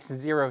 That makes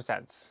zero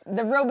sense.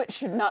 The robot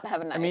should not have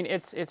a knife. I mean,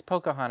 it's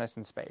Pocahontas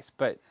in space,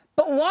 but...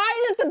 But why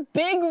does the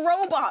big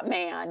robot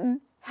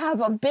man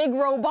have a big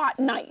robot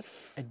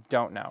knife? I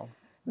don't know.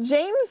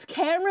 James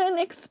Cameron,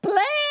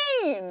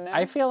 explain!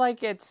 I feel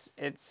like it's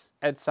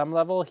at some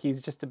level,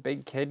 he's just a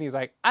big kid, and he's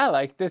like, I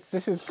like this.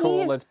 This is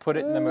cool. Let's put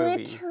it in the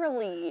movie.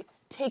 Literally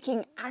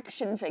taking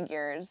action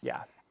figures.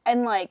 Yeah.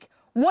 And like,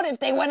 what if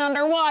they went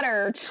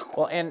underwater?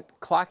 Well, and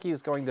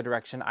Clocky's going the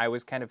direction I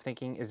was kind of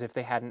thinking is if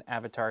they had an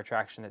Avatar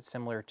attraction that's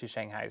similar to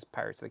Shanghai's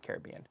Pirates of the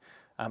Caribbean.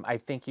 I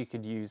think you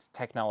could use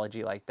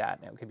technology like that,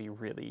 and it could be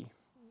really,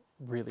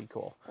 really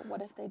cool. But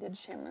what if they did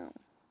Shamu?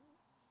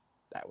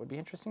 That would be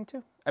interesting,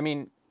 too. I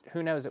mean,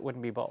 who knows? It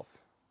wouldn't be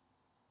both.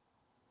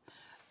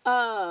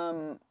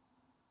 Neither...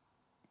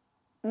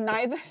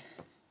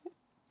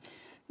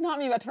 Not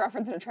me about to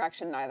reference an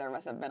attraction neither of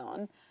us have been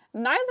on.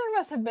 Neither of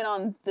us have been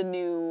on the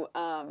new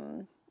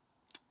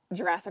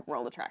Jurassic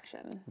World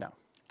attraction. No.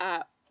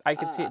 At I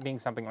could see it being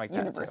something like that,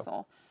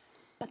 Universal.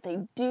 But they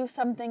do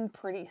something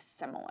pretty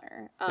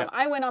similar. Yep.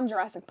 I went on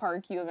Jurassic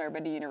Park. You have never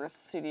been to Universal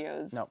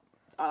Studios Nope.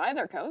 on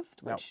either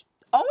coast, Nope. which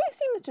always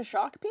seems to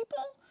shock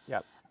people.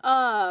 Yep.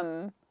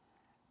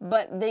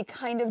 But they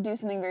kind of do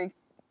something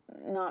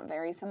not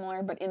very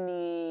similar, but in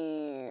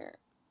the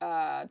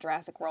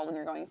Jurassic World, when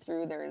you're going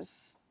through,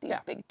 there's these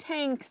big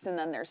tanks, and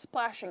then there's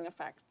splashing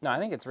effects. No,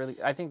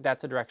 I think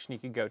that's a direction you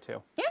could go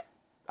to. Yeah.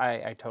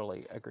 I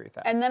totally agree with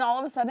that. And then all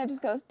of a sudden it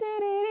just goes,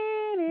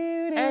 And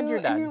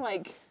you're done. And you're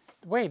like,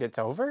 Wait, it's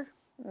over?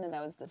 no,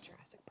 that was the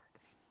Jurassic Park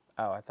thing.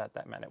 Oh, I thought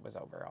that meant it was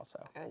over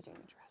also. I was doing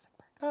the Jurassic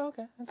Park. Oh,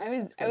 okay.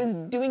 I was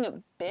doing a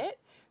bit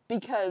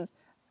because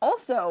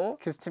also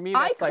Because to me,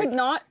 that's I could like,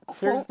 not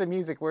here's quote. the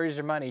music, where's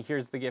your money,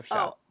 here's the gift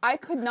shop. I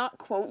could not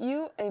quote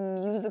you a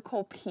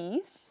musical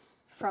piece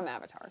from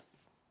Avatar.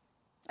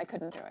 I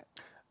couldn't do it.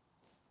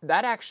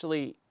 That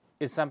actually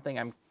is something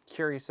I'm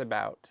curious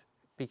about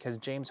because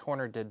James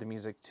Horner did the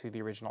music to the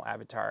original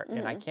Avatar,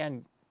 and I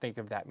can think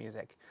of that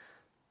music.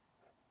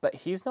 But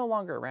he's no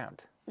longer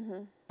around.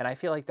 And I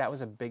feel like that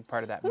was a big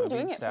part of that movie. Who's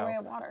doing it for Way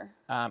of Water?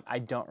 I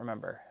don't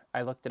remember.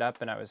 I looked it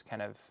up and I was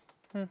kind of...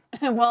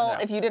 Well,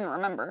 if you didn't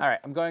remember. All right,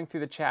 I'm going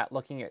through the chat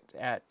looking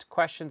at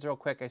questions real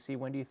quick. I see,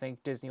 when do you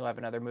think Disney will have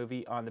another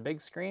movie on the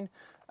big screen?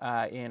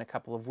 In a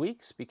couple of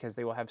weeks, because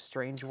they will have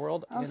Strange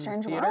World in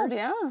Strange theaters. World,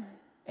 yeah.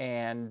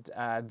 And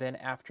then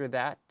after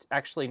that,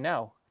 actually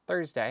no,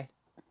 Thursday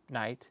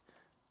night,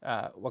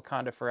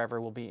 Wakanda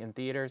Forever will be in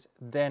theaters.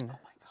 Then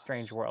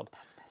Strange World.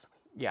 That's this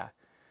week. Yeah.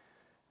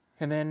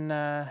 And then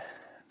I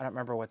don't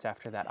remember what's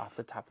after that off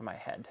the top of my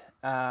head.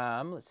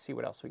 Let's see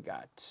what else we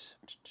got.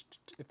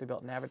 If they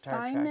built an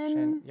Avatar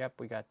attraction. Yep,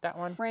 we got that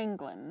one.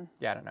 Franklin.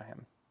 Yeah, I don't know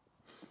him.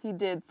 He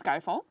did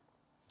Skyfall.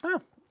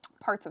 Oh.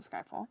 Parts of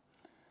Skyfall.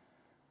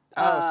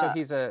 So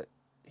he's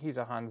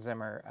a Hans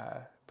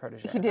Zimmer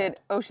protege. He did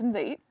Ocean's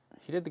 8.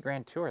 He did the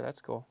Grand Tour. That's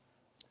cool.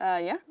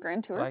 Yeah,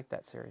 Grand Tour. I like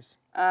that series.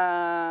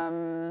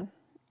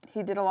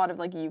 He did a lot of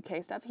like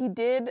UK stuff. He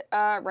did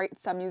write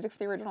some music for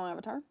the original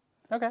Avatar.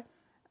 Okay.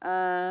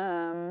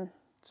 So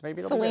maybe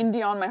it'll be Celine good.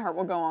 Dion, My Heart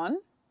Will Go On.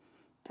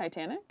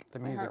 Titanic. The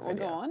My music Heart Will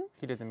video. Go On.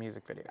 He did the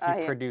music video.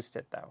 He Yeah. produced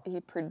it though. He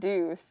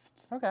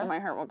produced Okay. the My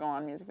Heart Will Go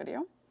On music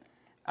video.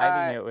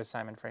 Ivy knew it was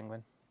Simon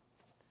Franklin.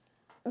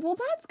 Well,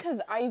 that's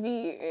because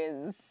Ivy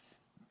is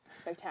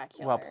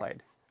spectacular. Well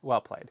played.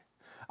 Well played.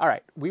 All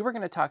right, we were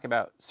going to talk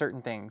about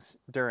certain things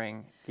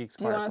during Geeks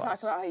Do you Corner want to talk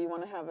Plus. about how you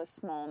want to have a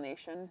small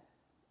nation?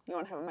 You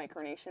want to have a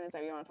micronation? Is that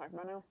what you want to talk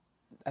about now?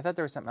 I thought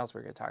there was something else we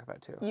were going to talk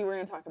about too. You were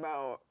going to talk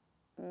about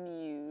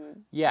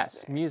music.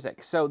 Yes,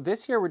 music. So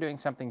this year we're doing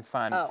something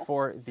fun Oh.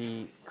 for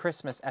the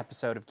Christmas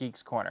episode of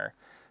Geeks Corner.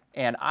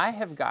 And I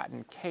have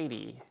gotten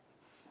Katie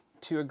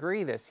to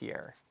agree this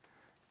year.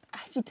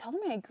 If you tell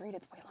them I agreed,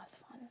 it's way less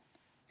fun.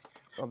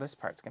 Well, this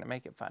part's going to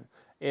make it fun.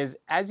 Is,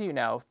 as you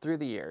know, through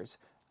the years,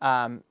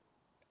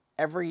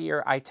 every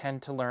year I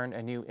tend to learn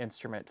a new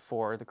instrument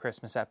for the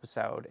Christmas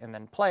episode and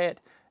then play it,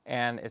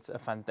 and it's a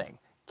fun thing.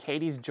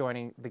 Katie's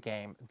joining the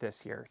game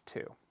this year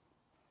too.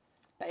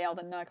 Bet y'all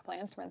didn't know I could play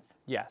instruments.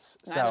 Yes.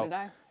 Neither So did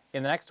I.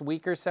 in the next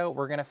week or so,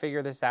 we're going to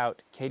figure this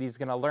out. Katie's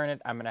going to learn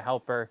it. I'm going to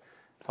help her.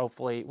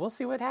 Hopefully, we'll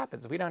see what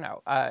happens. We don't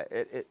know.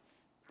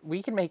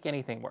 We can make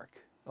anything work.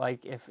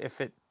 Like if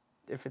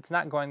it's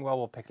not going well,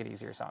 we'll pick an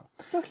easier song.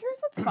 So here's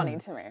what's funny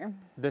to me.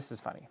 This is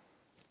funny.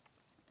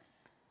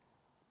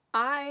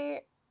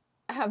 I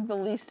have the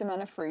least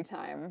amount of free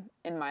time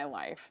in my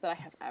life that I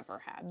have ever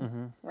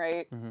had,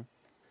 right?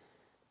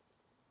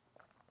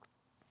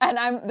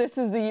 And this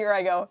is the year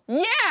I go,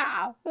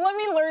 yeah, let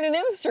me learn an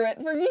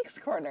instrument for Geeks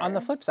Corner. On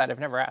the flip side, I've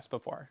never asked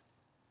before.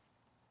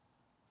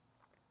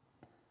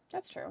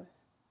 That's true.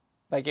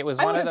 Like it was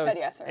I one of would've those.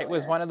 said yes It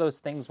was earlier. one of those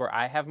things where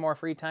I have more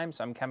free time,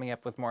 so I'm coming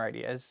up with more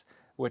ideas,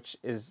 which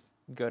is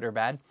good or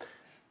bad.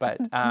 But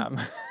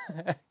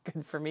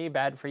good for me,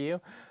 bad for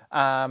you.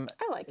 I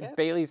like it.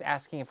 Bailey's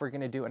asking if we're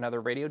going to do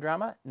another radio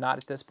drama. Not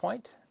at this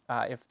point.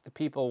 If the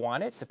people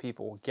want it, the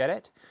people will get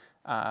it.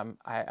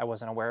 I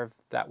wasn't aware if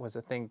that was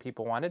a thing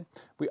people wanted.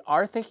 We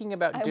are thinking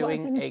about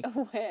doing I wasn't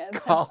aware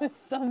call- that was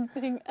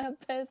something a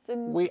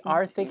person We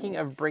are can do. thinking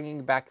of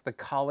bringing back the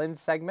call-in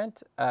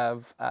segment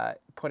of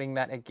putting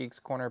that at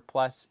Geeks Corner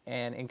Plus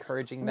and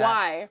encouraging that.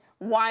 Why?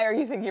 Why are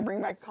you thinking of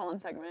bringing back a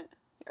call-in segment?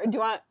 Or do you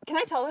want? Can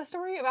I tell the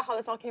story about how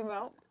this all came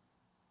about?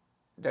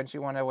 Don't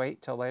you want to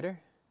wait till later?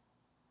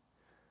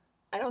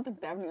 I don't think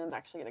anyone's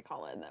actually going to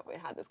call in that we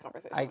had this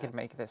conversation. I could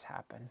make this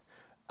happen.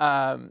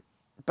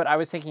 But I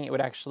was thinking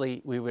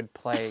we would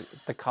play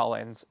the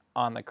call-ins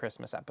on the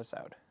Christmas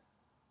episode.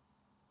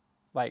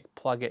 Like,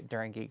 plug it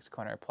during Geeks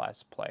Corner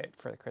Plus, play it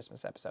for the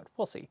Christmas episode.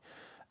 We'll see.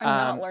 I'm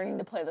not learning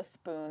to play the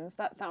spoons.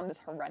 That sound is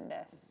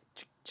horrendous.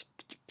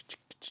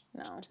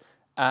 No.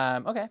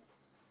 Okay.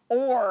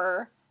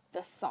 Or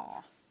the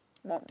saw.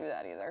 Won't do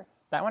that either.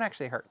 That one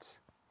actually hurts.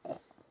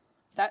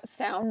 That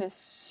sound is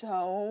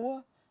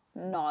so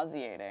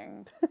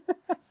nauseating.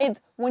 It's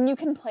when you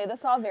can play the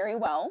saw very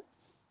well,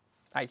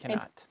 I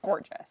cannot. it's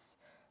gorgeous.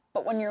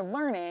 But when you're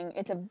learning,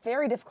 it's a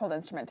very difficult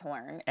instrument to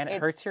learn. And it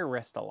It's- hurts your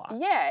wrist a lot.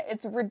 Yeah,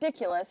 it's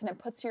ridiculous and it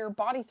puts your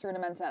body through an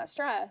immense amount of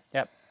stress.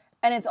 Yep.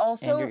 And it's And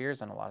also your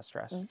ears in a lot of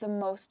stress. the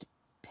most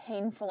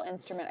painful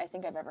instrument I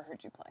think I've ever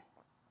heard you play.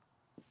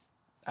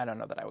 I don't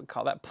know that I would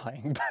call that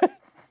playing, but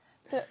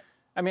The-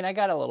 I mean, I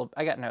got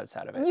notes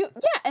out of it. Yeah,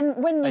 and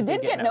when you did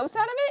did get get notes. notes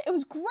out of it, it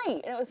was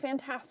great and it was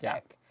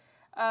fantastic.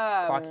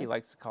 Clocky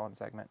likes the call-in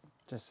segment.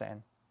 Just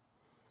saying.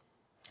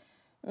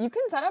 You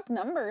can set up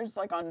numbers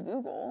like on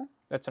Google.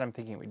 That's what I'm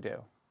thinking we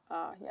do.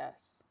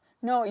 Yes.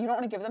 No, you don't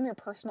want to give them your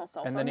personal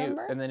cell And phone the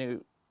number.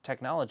 new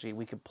technology,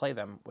 we could play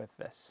them with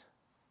this.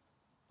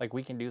 Like,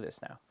 we can do this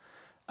now.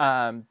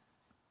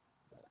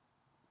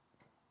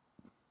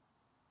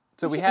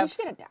 So we We have... should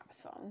get a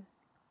DAPS phone.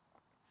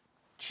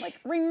 Like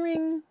ring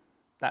ring.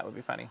 That would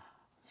be funny.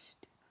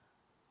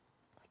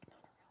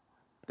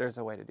 There's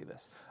a way to do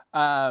this.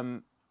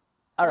 All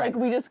right. Like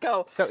we just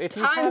go. So if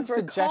you "Time have for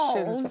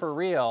suggestions calls." for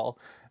real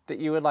that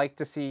you would like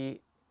to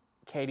see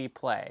Katie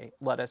play,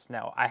 let us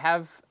know. I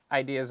have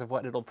ideas of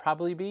what it'll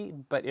probably be,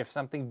 but if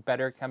something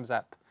better comes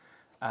up,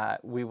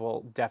 we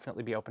will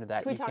definitely be open to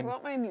that. Can we talk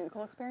about my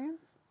musical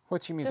experience?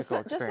 What's your musical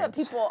experience?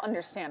 Just so that people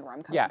understand where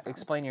I'm coming Yeah, from.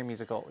 explain your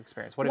musical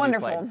experience. What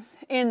Wonderful. have you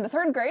played? In the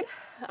 3rd grade,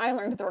 I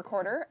learned the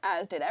recorder,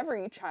 as did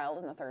every child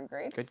in the 3rd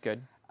grade. Good,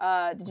 good.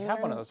 Did you have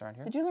learn, one of those around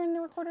here. Did you learn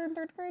the recorder in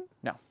 3rd grade?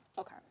 No.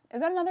 Okay.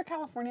 Is that another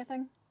California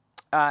thing?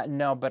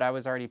 No, but I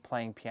was already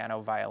playing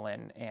piano,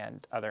 violin,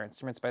 and other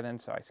instruments by then,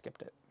 so I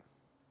skipped it.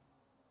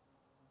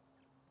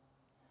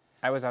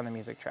 I was on the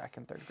music track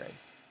in 3rd grade.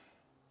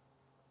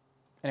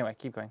 Anyway,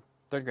 keep going.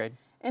 3rd grade.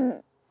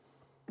 In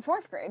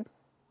 4th grade,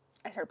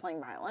 I started playing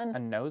violin. A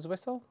nose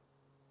whistle?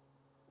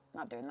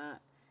 Not doing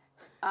that.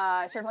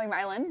 I started playing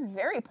violin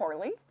very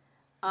poorly.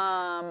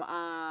 No,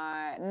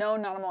 not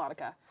a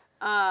melodica.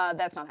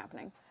 That's not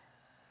happening.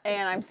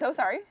 And I'm so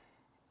sorry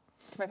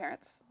to my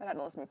parents that I had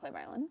to listen to me play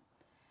violin.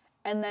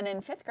 And then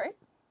in 5th grade,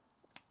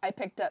 I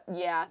picked up,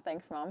 yeah,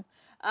 thanks, Mom.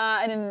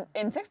 And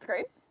in 6th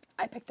grade,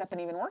 I picked up an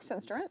even worse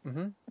instrument,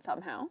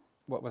 somehow.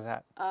 What was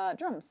that?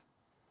 Drums.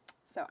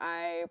 So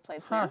I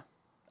played snare. Huh.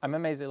 I'm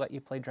amazed they let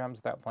you play drums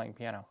without playing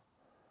piano.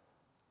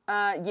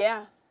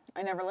 Yeah,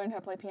 I never learned how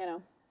to play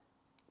piano.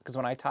 Because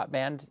when I taught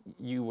band,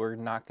 you were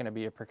not going to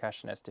be a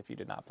percussionist if you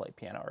did not play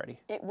piano already.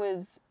 It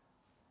was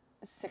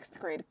 6th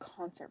grade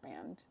concert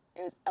band.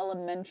 It was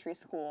elementary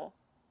school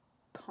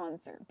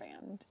concert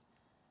band.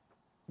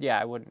 Yeah,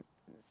 I wouldn't.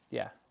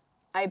 Yeah.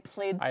 I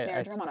played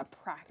snare drum on a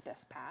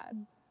practice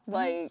pad.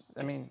 Like,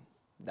 I mean,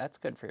 that's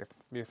good for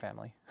your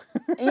family.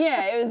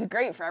 yeah, it was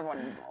great for everyone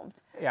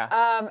involved.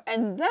 Yeah.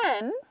 And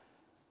then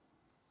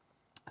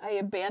I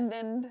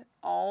abandoned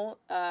all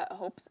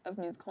hopes of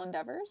musical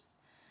endeavors,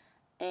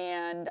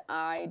 and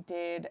I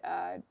did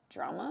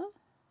drama,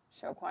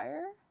 show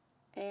choir,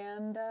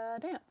 and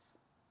dance.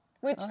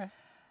 Which,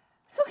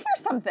 so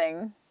here's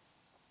something.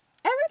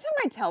 Every time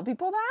I tell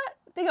people that,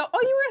 they go, "Oh,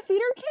 you were a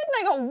theater kid?"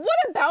 And I go,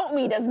 "What about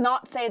me does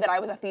not say that I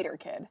was a theater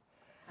kid?"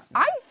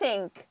 I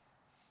think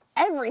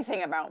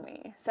everything about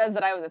me says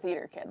that I was a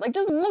theater kid. Like,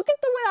 just look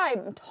at the way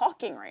I'm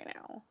talking right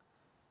now.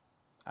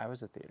 I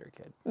was a theater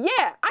kid.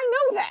 Yeah, I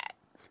know that.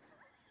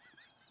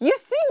 You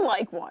seem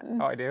like one.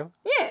 Oh, I do?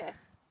 Yeah.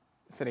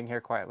 Sitting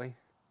here quietly.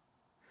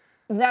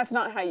 That's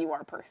not how you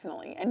are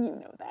personally, and you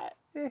know that.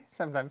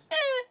 Sometimes.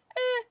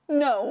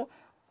 No.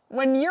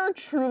 When you're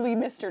truly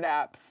Mr.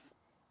 Daps,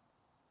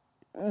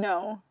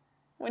 no.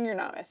 When you're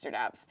not Mr.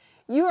 Daps,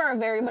 you are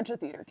very much a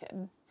theater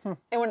kid.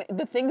 And when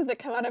the things that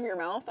come out of your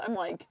mouth, I'm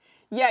like,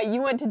 yeah,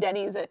 you went to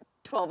Denny's at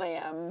 12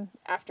 a.m.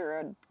 after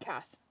a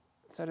cast.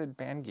 So did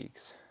Band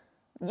Geeks.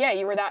 Yeah,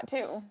 you were that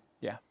too.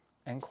 Yeah,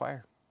 and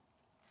choir.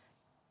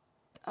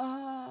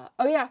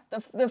 Oh yeah,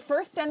 the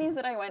first Denny's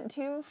that I went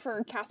to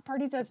for cast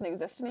parties doesn't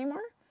exist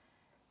anymore.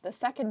 The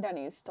second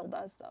Denny's still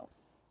does though.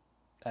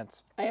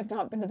 I have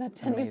not been to that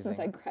Denny's since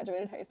I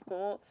graduated high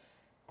school.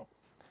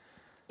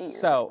 8 years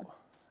ago.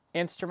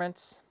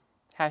 Instruments,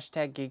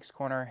 #Geeks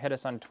Corner. Hit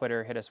us on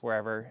Twitter. Hit us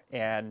wherever.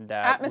 And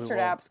at Mr.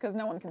 Daps, because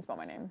no one can spell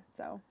my name.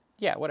 So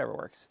yeah, whatever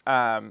works.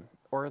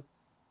 Or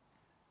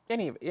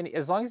any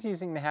as long as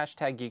using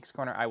the #Geeks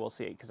Corner, I will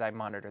see it because I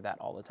monitor that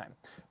all the time.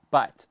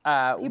 But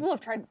people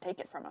have tried to take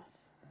it from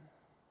us.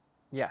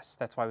 Yes,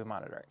 that's why we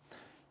monitor it.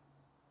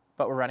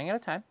 But we're running out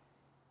of time.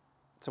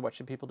 So what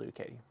should people do,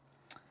 Katie?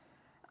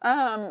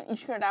 You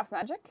should go to Daps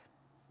Magic.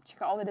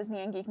 Check out all the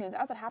Disney and geek news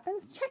as it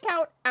happens. Check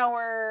out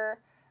our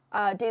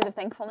Days of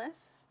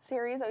Thankfulness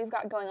series that we've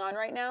got going on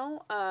right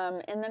now.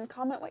 And then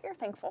comment what you're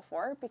thankful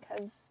for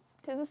because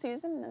 'tis a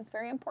season and it's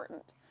very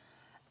important.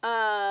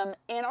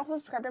 And also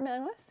subscribe to our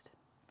mailing list.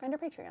 Find our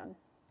Patreon.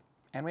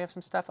 And we have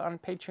some stuff on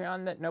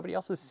Patreon that nobody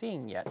else is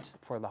seeing yet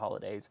for the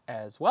holidays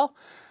as well.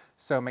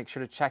 So make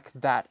sure to check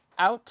that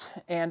out.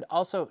 And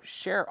also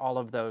share all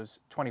of those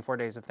 24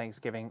 days of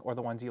Thanksgiving or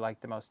the ones you like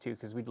the most too,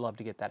 because we'd love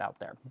to get that out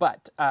there.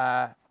 But,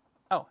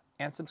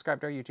 and subscribe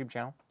to our YouTube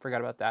channel.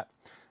 Forgot about that.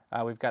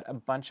 We've got a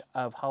bunch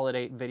of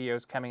holiday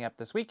videos coming up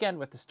this weekend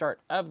with the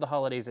start of the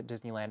holidays at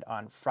Disneyland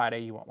on Friday.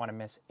 You won't want to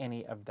miss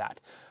any of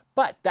that.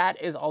 But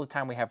that is all the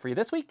time we have for you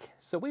this week.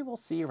 So we will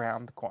see you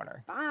around the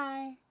corner.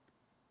 Bye.